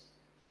finish.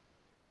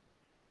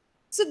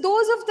 So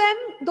those of them,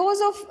 those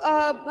of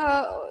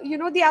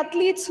the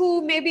athletes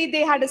who maybe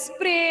they had a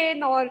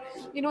sprain, or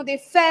they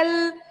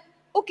fell.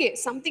 Okay,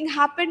 something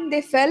happened,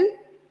 they fell,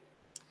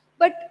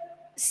 but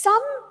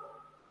some,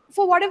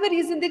 for whatever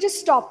reason, they just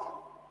stop.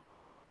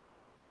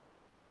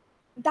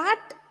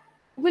 That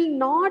will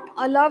not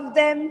allow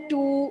them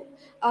to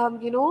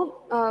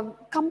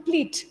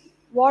complete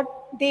what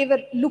they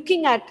were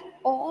looking at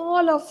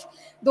all of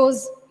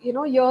those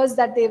years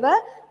that they were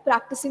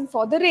practicing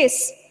for the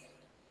race.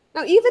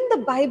 Now, even the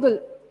Bible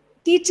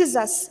teaches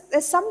us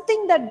there's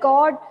something that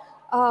God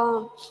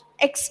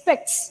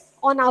expects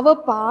on our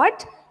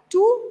part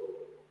to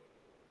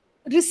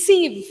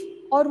receive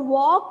or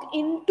walk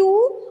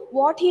into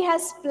what He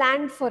has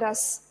planned for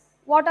us.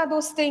 What are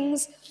those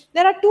things?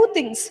 There are two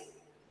things.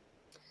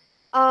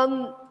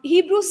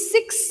 Hebrews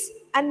 6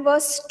 and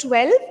verse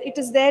 12, it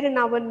is there in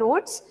our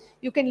notes.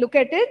 You can look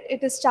at it.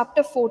 It is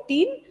chapter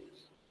 14.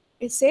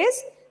 It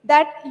says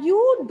that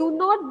you do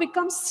not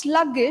become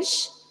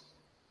sluggish,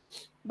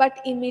 but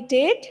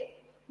imitate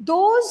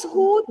those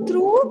who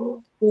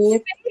through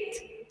Faith,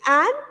 faith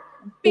and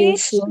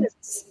patience,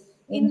 patience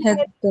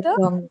inherit inherit the the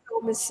promise.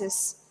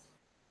 promises.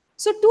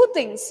 So, two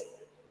things: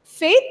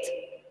 faith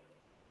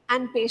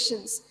and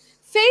patience.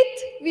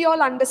 Faith, we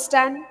all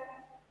understand.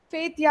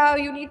 Faith, yeah,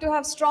 you need to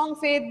have strong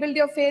faith, build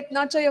your faith,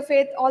 nurture your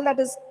faith, all that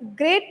is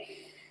great.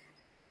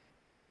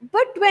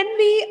 But when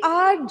we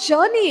are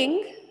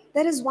journeying,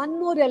 there is one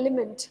more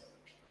element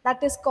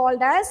that is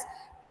called as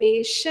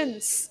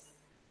patience.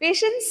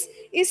 Patience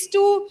is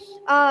to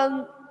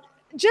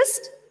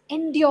just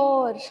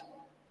endure.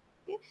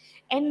 Okay?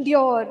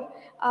 Endure.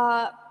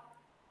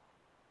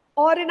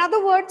 Or, in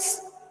other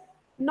words,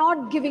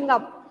 not giving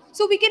up.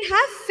 So, we can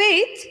have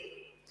faith,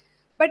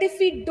 but if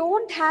we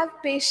don't have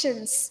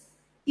patience,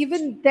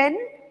 even then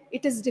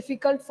it is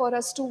difficult for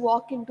us to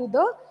walk into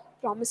the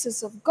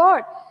promises of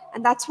God.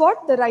 And that's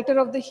what the writer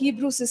of the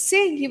Hebrews is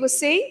saying. He was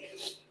saying,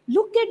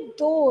 look at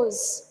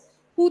those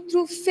who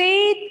through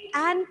faith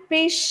and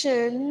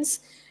patience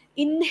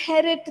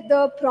inherit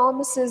the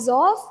promises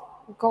of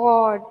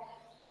God.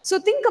 So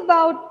think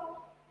about,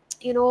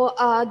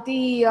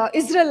 the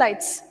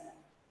Israelites.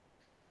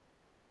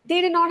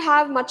 They did not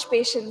have much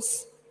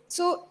patience.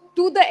 So,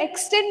 to the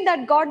extent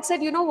that God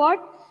said, you know what,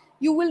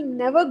 you will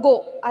never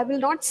go, I will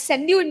not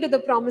send you into the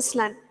promised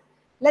land,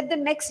 let the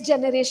next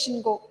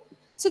generation go.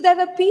 So, there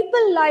were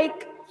people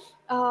like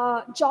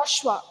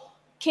Joshua,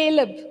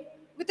 Caleb,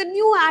 with a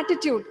new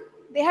attitude.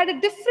 They had a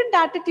different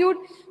attitude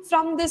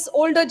from this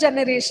older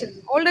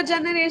generation. Older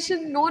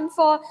generation known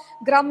for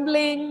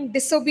grumbling,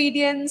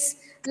 disobedience,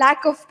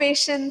 lack of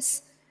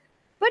patience.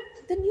 But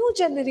the new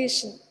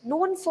generation,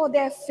 known for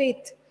their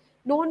faith,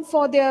 known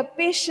for their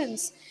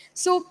patience.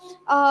 So,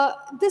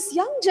 this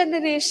young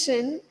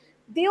generation,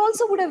 they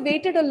also would have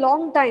waited a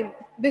long time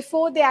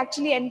before they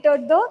actually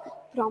entered the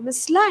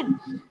promised land.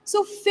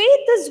 So,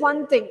 faith is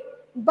one thing,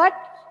 but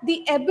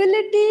the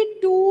ability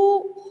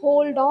to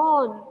hold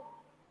on,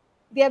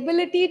 the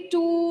ability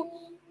to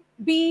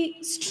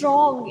be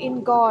strong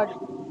in God,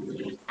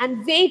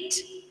 and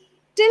wait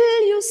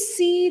till you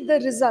see the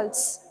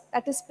results,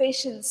 that is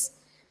patience,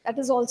 that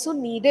is also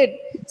needed.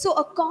 So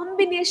a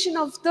combination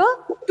of the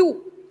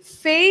two,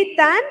 faith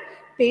and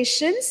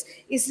patience,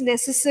 is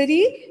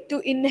necessary to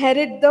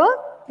inherit the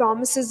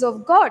promises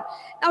of God.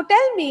 Now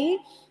tell me,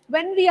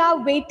 when we are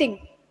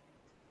waiting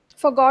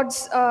for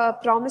God's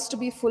promise to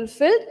be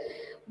fulfilled,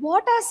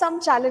 what are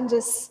some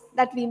challenges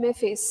that we may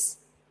face?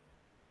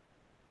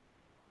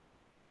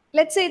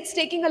 Let's say it's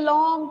taking a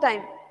long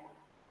time.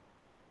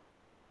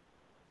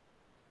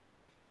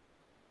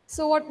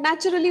 So what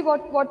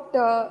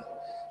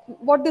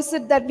is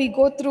it that we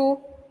go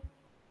through?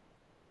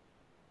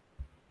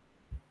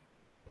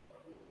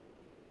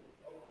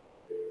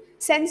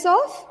 Sense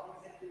of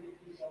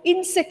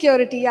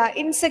insecurity, yeah,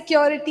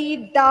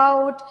 insecurity,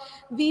 doubt.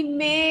 We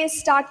may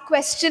start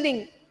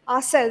questioning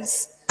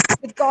ourselves.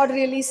 Did God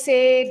really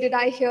say? Did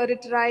I hear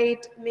it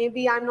right?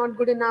 Maybe I'm not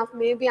good enough.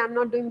 Maybe I'm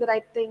not doing the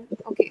right thing.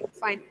 Okay,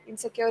 fine.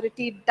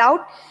 Insecurity,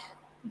 doubt.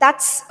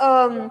 That's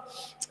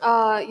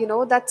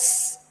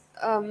that's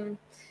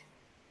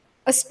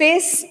a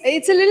space.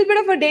 It's a little bit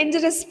of a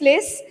dangerous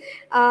place,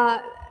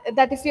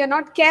 that if we are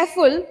not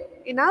careful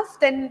enough,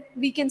 then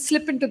we can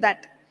slip into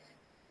that.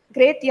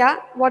 Great, yeah.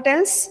 What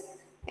else?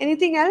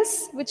 Anything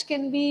else which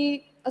can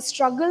be a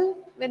struggle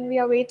when we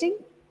are waiting?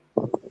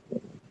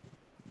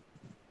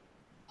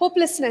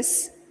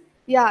 Hopelessness.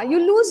 Yeah, you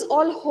lose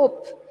all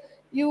hope.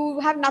 You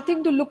have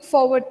nothing to look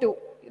forward to.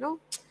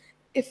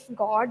 If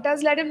God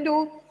does, let him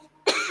do.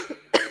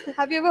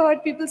 Have you ever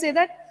heard people say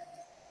that?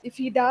 If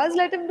he does,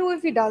 let him do.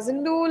 If he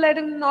doesn't do, let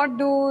him not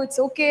do. It's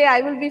okay.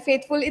 I will be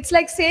faithful. It's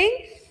like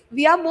saying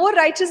we are more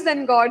righteous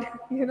than God,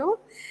 you know.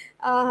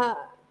 Uh,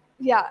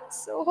 yeah,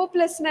 so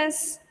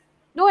hopelessness,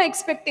 no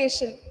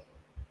expectation.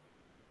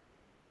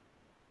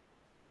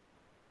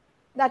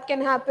 That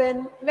can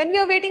happen when we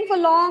are waiting for a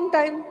long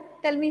time.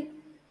 Tell me,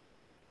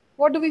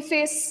 what do we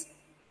face?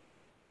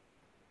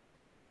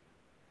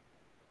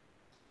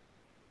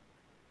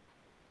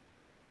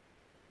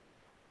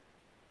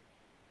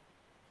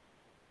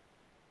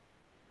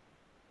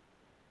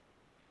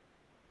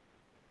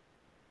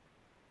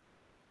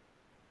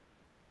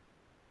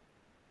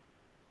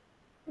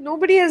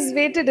 Nobody has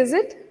waited, is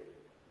it?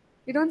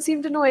 You don't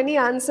seem to know any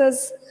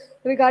answers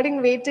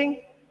regarding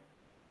waiting.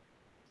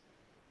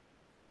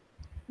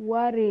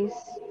 Worries.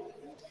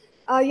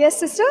 Yes,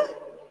 sister?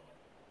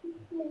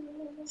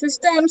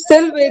 Sister, I'm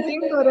still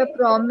waiting for a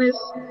promise.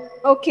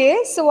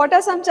 Okay, so what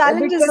are some Because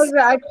challenges?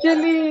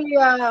 actually,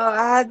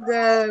 I had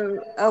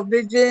a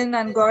vision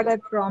and God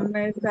had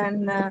promised,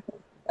 and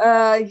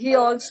He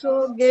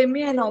also gave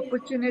me an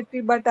opportunity,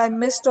 but I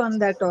missed on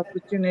that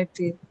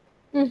opportunity.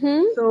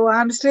 Mm-hmm. So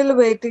I'm still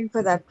waiting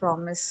for that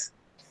promise.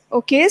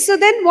 Okay, so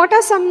then what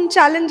are some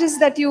challenges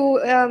that you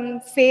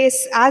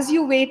face as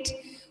you wait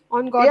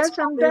on Yeah, God's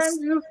sometimes promise?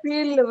 you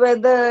feel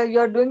whether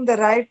you're doing the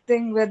right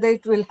thing, whether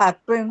it will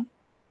happen,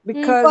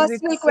 because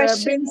Personal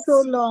it's been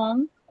so questions.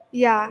 long.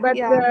 Yeah, But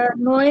yeah.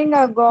 knowing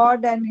our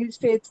God and His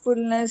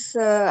faithfulness,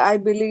 I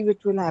believe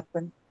it will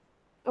happen.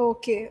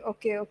 Okay,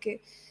 okay, okay.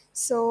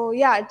 So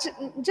yeah,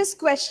 just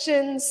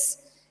questions,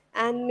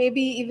 and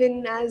maybe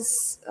even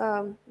as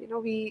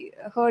we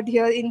heard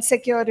here,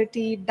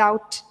 insecurity,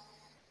 doubt.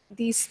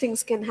 These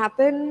things can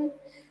happen.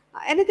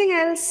 Anything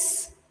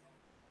else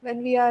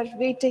when we are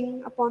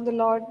waiting upon the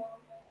Lord?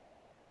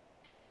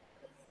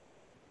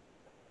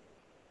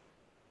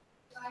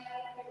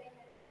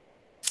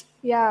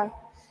 Yeah,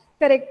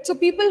 correct. So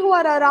people who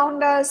are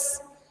around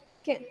us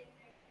can,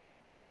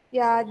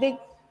 yeah,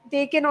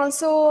 they can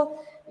also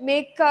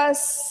make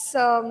us.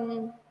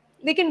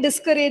 They can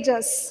discourage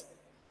us,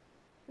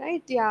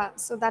 right? Yeah,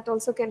 so that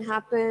also can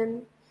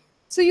happen.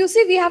 So you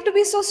see, we have to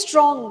be so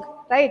strong,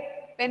 right?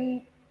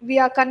 When we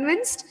are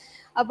convinced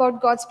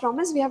about God's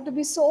promise, we have to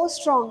be so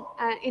strong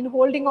in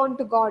holding on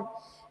to God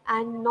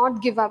and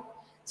not give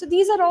up. So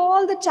these are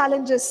all the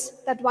challenges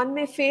that one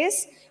may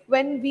face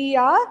when we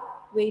are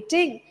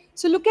waiting.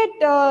 So look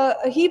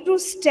at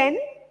Hebrews 10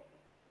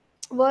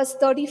 verse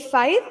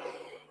 35.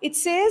 It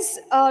says,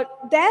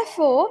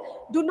 therefore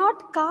do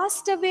not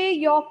cast away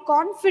your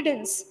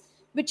confidence,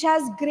 which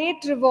has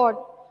great reward,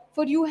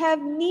 for you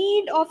have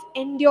need of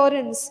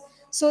endurance,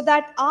 so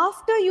that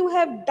after you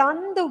have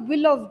done the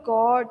will of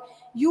God,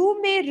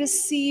 you may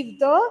receive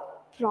the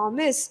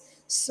promise.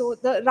 So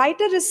the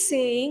writer is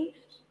saying,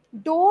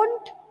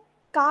 don't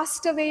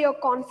cast away your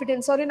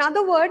confidence, or in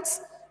other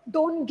words,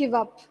 don't give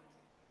up.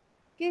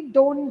 Okay,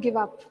 don't give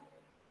up.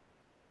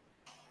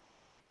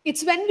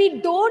 It's when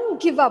we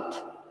don't give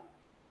up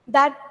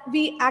that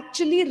we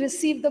actually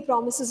receive the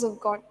promises of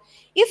God.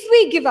 If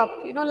we give up,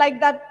 like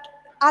that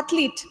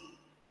athlete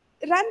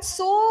ran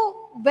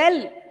so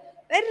well,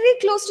 very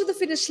close to the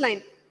finish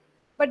line,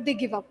 but they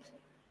give up.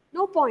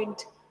 No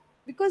point.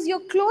 Because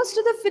you're close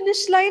to the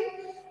finish line,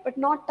 but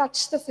not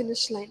touch the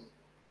finish line.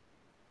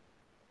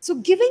 So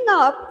giving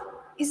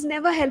up is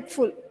never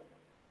helpful.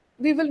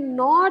 We will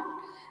not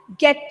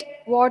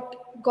get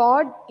what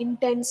God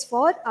intends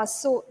for us.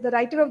 So the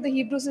writer of the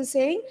Hebrews is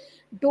saying,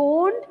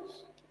 don't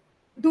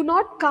do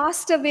not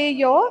cast away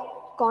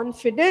your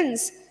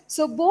confidence.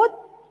 So both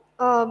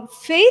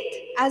faith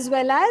as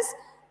well as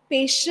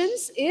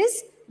patience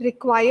is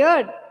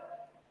required.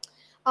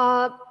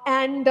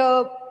 And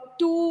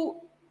to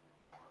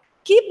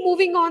keep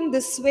moving on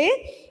this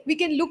way, we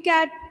can look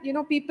at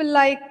people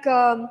like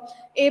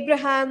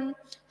Abraham,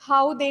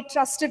 how they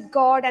trusted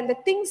God and the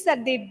things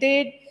that they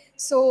did.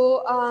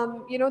 So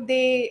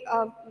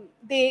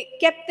they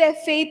kept their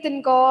faith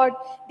in God,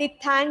 they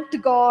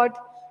thanked God.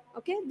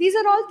 Okay, these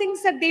are all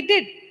things that they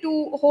did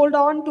to hold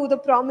on to the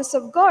promise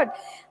of God.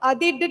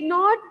 They did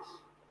not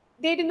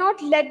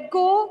let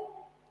go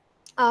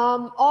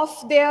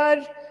of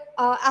their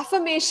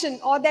affirmation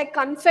or their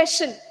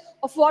confession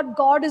of what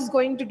God is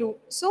going to do.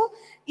 So,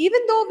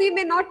 even though we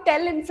may not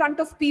tell in front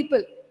of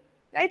people,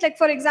 right? Like,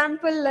 for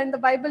example, in the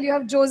Bible, you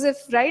have Joseph,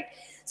 right?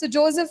 So,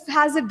 Joseph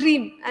has a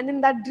dream, and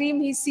in that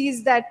dream, he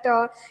sees that,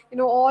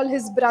 all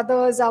his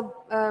brothers are,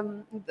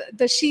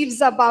 the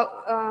sheaves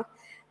are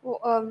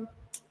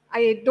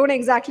I don't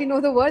exactly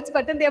know the words,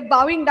 but then they're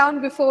bowing down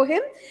before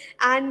him,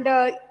 and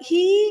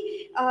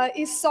he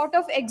is sort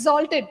of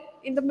exalted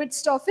in the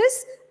midst of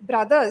his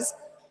brothers.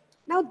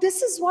 Now,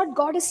 this is what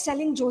God is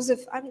telling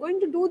Joseph: I'm going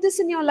to do this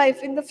in your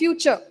life in the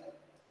future.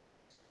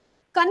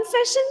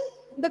 Confession,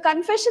 the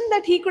confession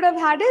that he could have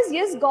had is,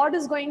 yes, God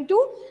is going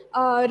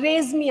to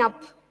raise me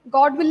up,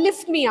 God will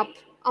lift me up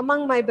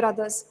among my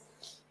brothers.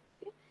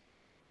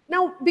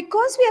 Now,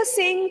 because we are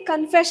saying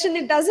confession,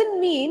 it doesn't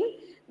mean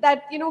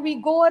that we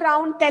go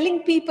around telling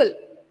people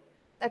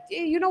that,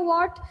 "Hey, you know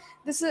what,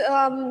 this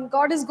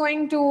God is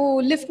going to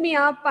lift me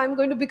up. I'm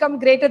going to become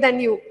greater than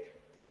you."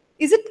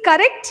 Is it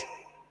correct?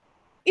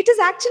 It is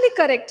actually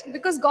correct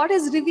because God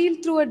has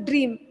revealed through a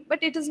dream,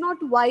 but it is not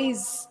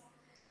wise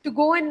to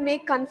go and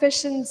make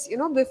confessions,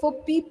 before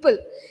people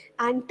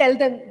and tell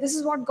them this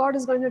is what God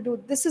is going to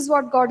do. This is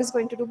what God is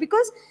going to do,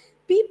 because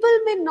people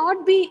may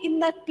not be in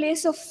that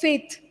place of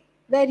faith.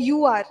 where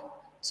you are.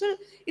 So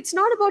it's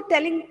not about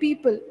telling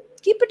people.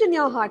 Keep it in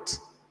your heart.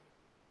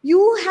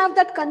 You have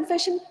that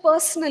confession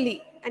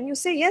personally, and you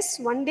say, yes,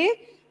 one day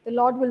the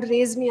Lord will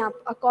raise me up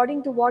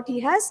according to what He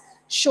has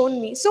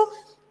shown me. So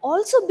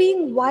also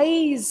being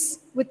wise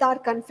with our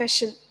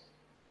confession.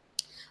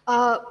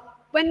 uh,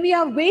 when we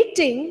are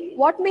waiting,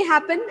 what may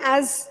happen,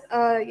 as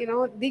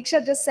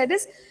Diksha just said,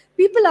 is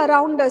people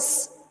around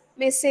us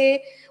may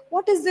say,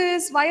 what is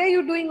this, why are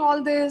you doing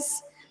all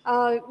this,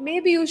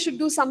 maybe you should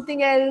do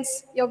something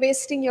else, you're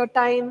wasting your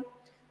time.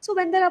 So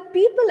when there are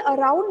people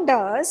around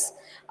us,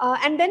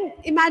 and then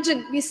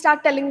imagine we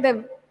start telling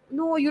them,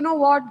 no, you know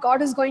what,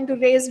 God is going to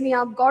raise me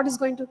up, God is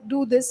going to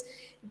do this,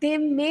 they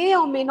may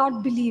or may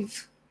not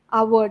believe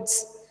our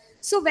words.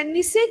 So when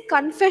we say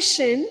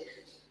confession,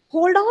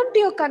 hold on to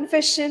your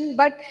confession,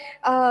 but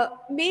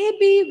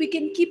maybe we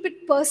can keep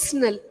it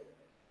personal,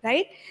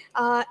 right?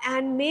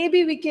 And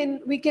maybe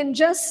we can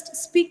just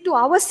speak to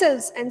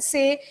ourselves and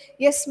say,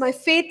 yes, my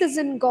faith is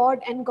in God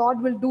and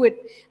God will do it,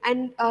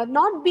 and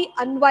not be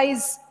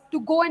unwise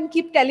to go and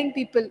keep telling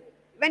people.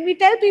 When we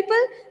tell people,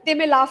 they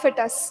may laugh at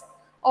us,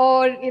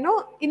 or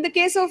in the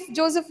case of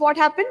Joseph, what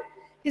happened?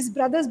 His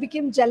brothers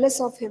became jealous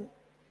of him.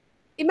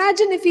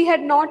 Imagine if he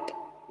had not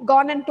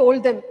gone and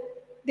told them,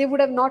 they would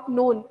have not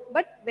known.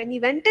 But when he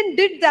went and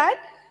did that,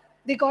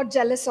 they got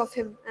jealous of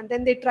him and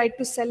then they tried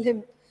to sell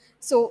him.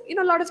 So,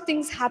 a lot of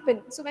things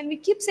happen. So, when we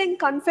keep saying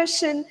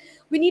confession,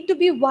 we need to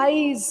be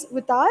wise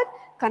with our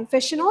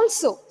confession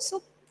also.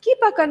 So, keep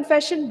our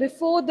confession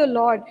before the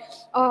Lord,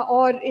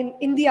 or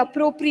in the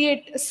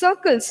appropriate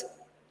circles,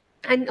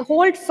 and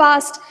hold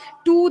fast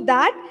to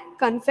that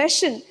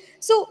confession.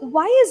 So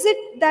why is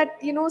it that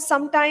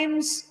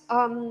sometimes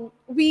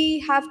we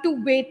have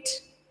to wait?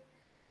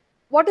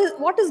 What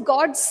is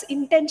God's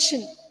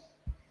intention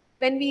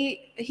when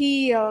he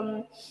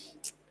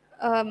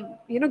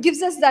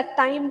gives us that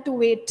time to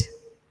wait?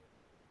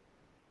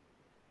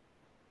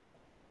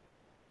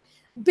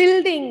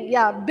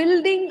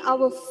 Building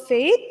our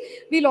faith.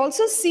 We'll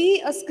also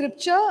see a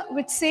scripture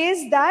which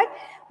says that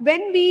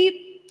when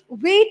we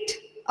wait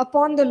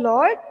upon the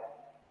Lord,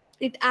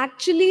 it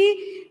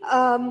actually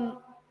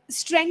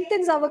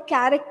strengthens our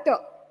character.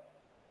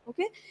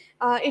 Okay.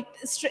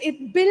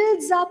 It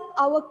builds up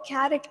our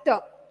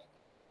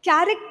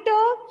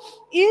Character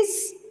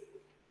is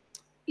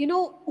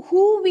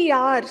who we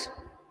are,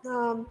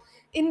 um,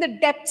 in the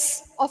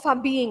depths of our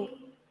being.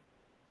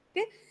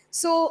 Okay.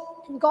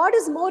 So God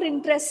is more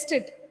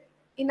interested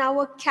in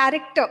our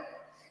character,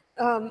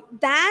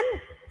 than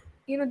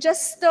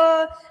just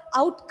the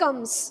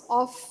outcomes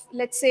of,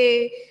 let's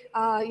say,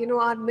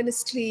 our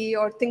ministry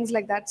or things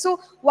like that. So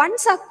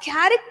once our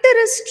character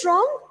is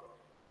strong,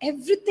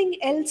 everything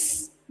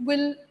else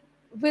will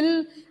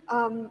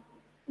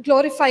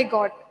glorify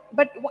God.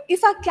 But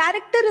if our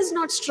character is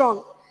not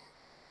strong,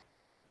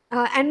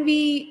 and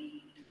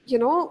we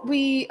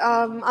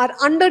are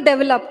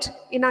underdeveloped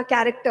in our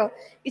character,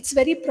 it's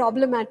very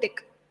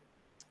problematic.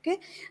 Okay.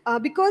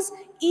 Because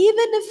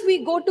even if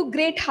we go to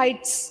great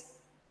heights,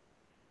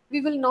 we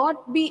will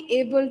not be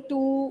able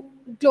to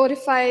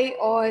glorify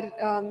or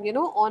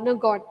honor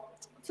God.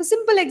 For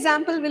simple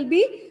example will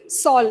be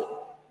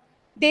Saul,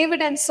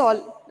 David and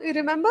Saul. You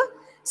remember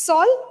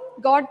Saul?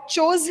 God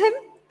chose him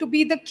to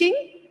be the king,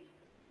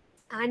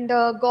 and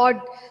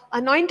God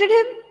anointed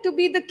him to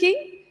be the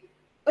king.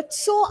 But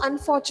so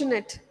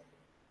unfortunate,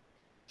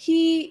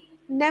 he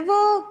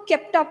never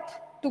kept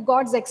up to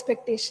God's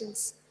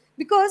expectations,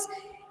 because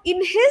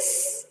in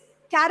his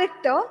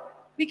character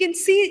we can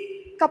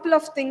see a couple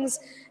of things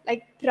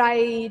like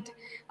pride,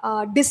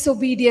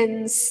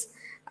 disobedience,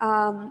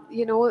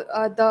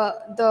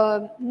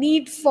 the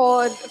need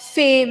for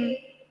fame.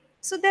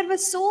 So there were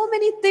so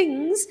many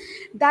things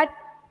that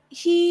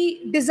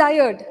he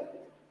desired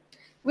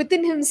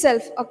within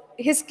himself,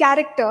 his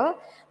character,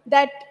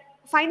 that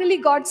finally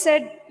God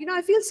said,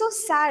 I feel so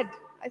sad.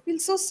 I feel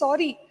so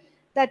sorry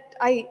that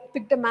I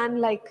picked a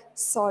man like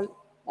Saul.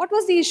 What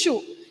was the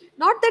issue?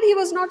 Not that he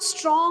was not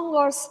strong,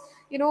 or,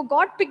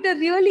 God picked a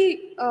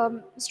really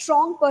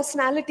strong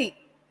personality,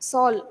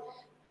 Saul.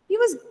 He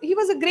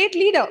was a great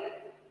leader,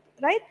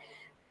 right?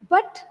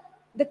 But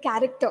the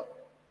character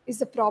is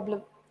the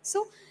problem.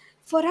 So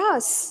for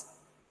us,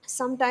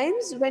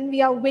 sometimes when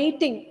we are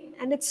waiting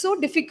and it's so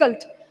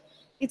difficult,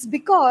 it's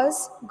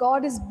because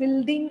God is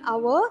building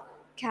our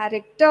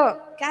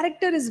character.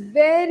 Character is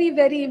very,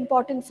 very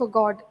important for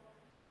God.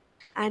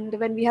 And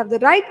when we have the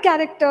right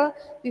character,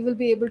 we will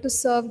be able to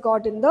serve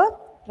God in the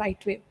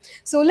right way.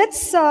 So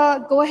let's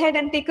go ahead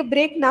and take a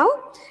break now.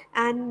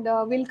 And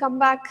we'll come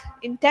back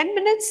in 10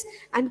 minutes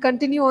and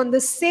continue on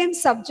the same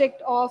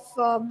subject of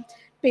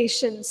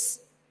patience.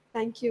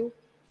 Thank you.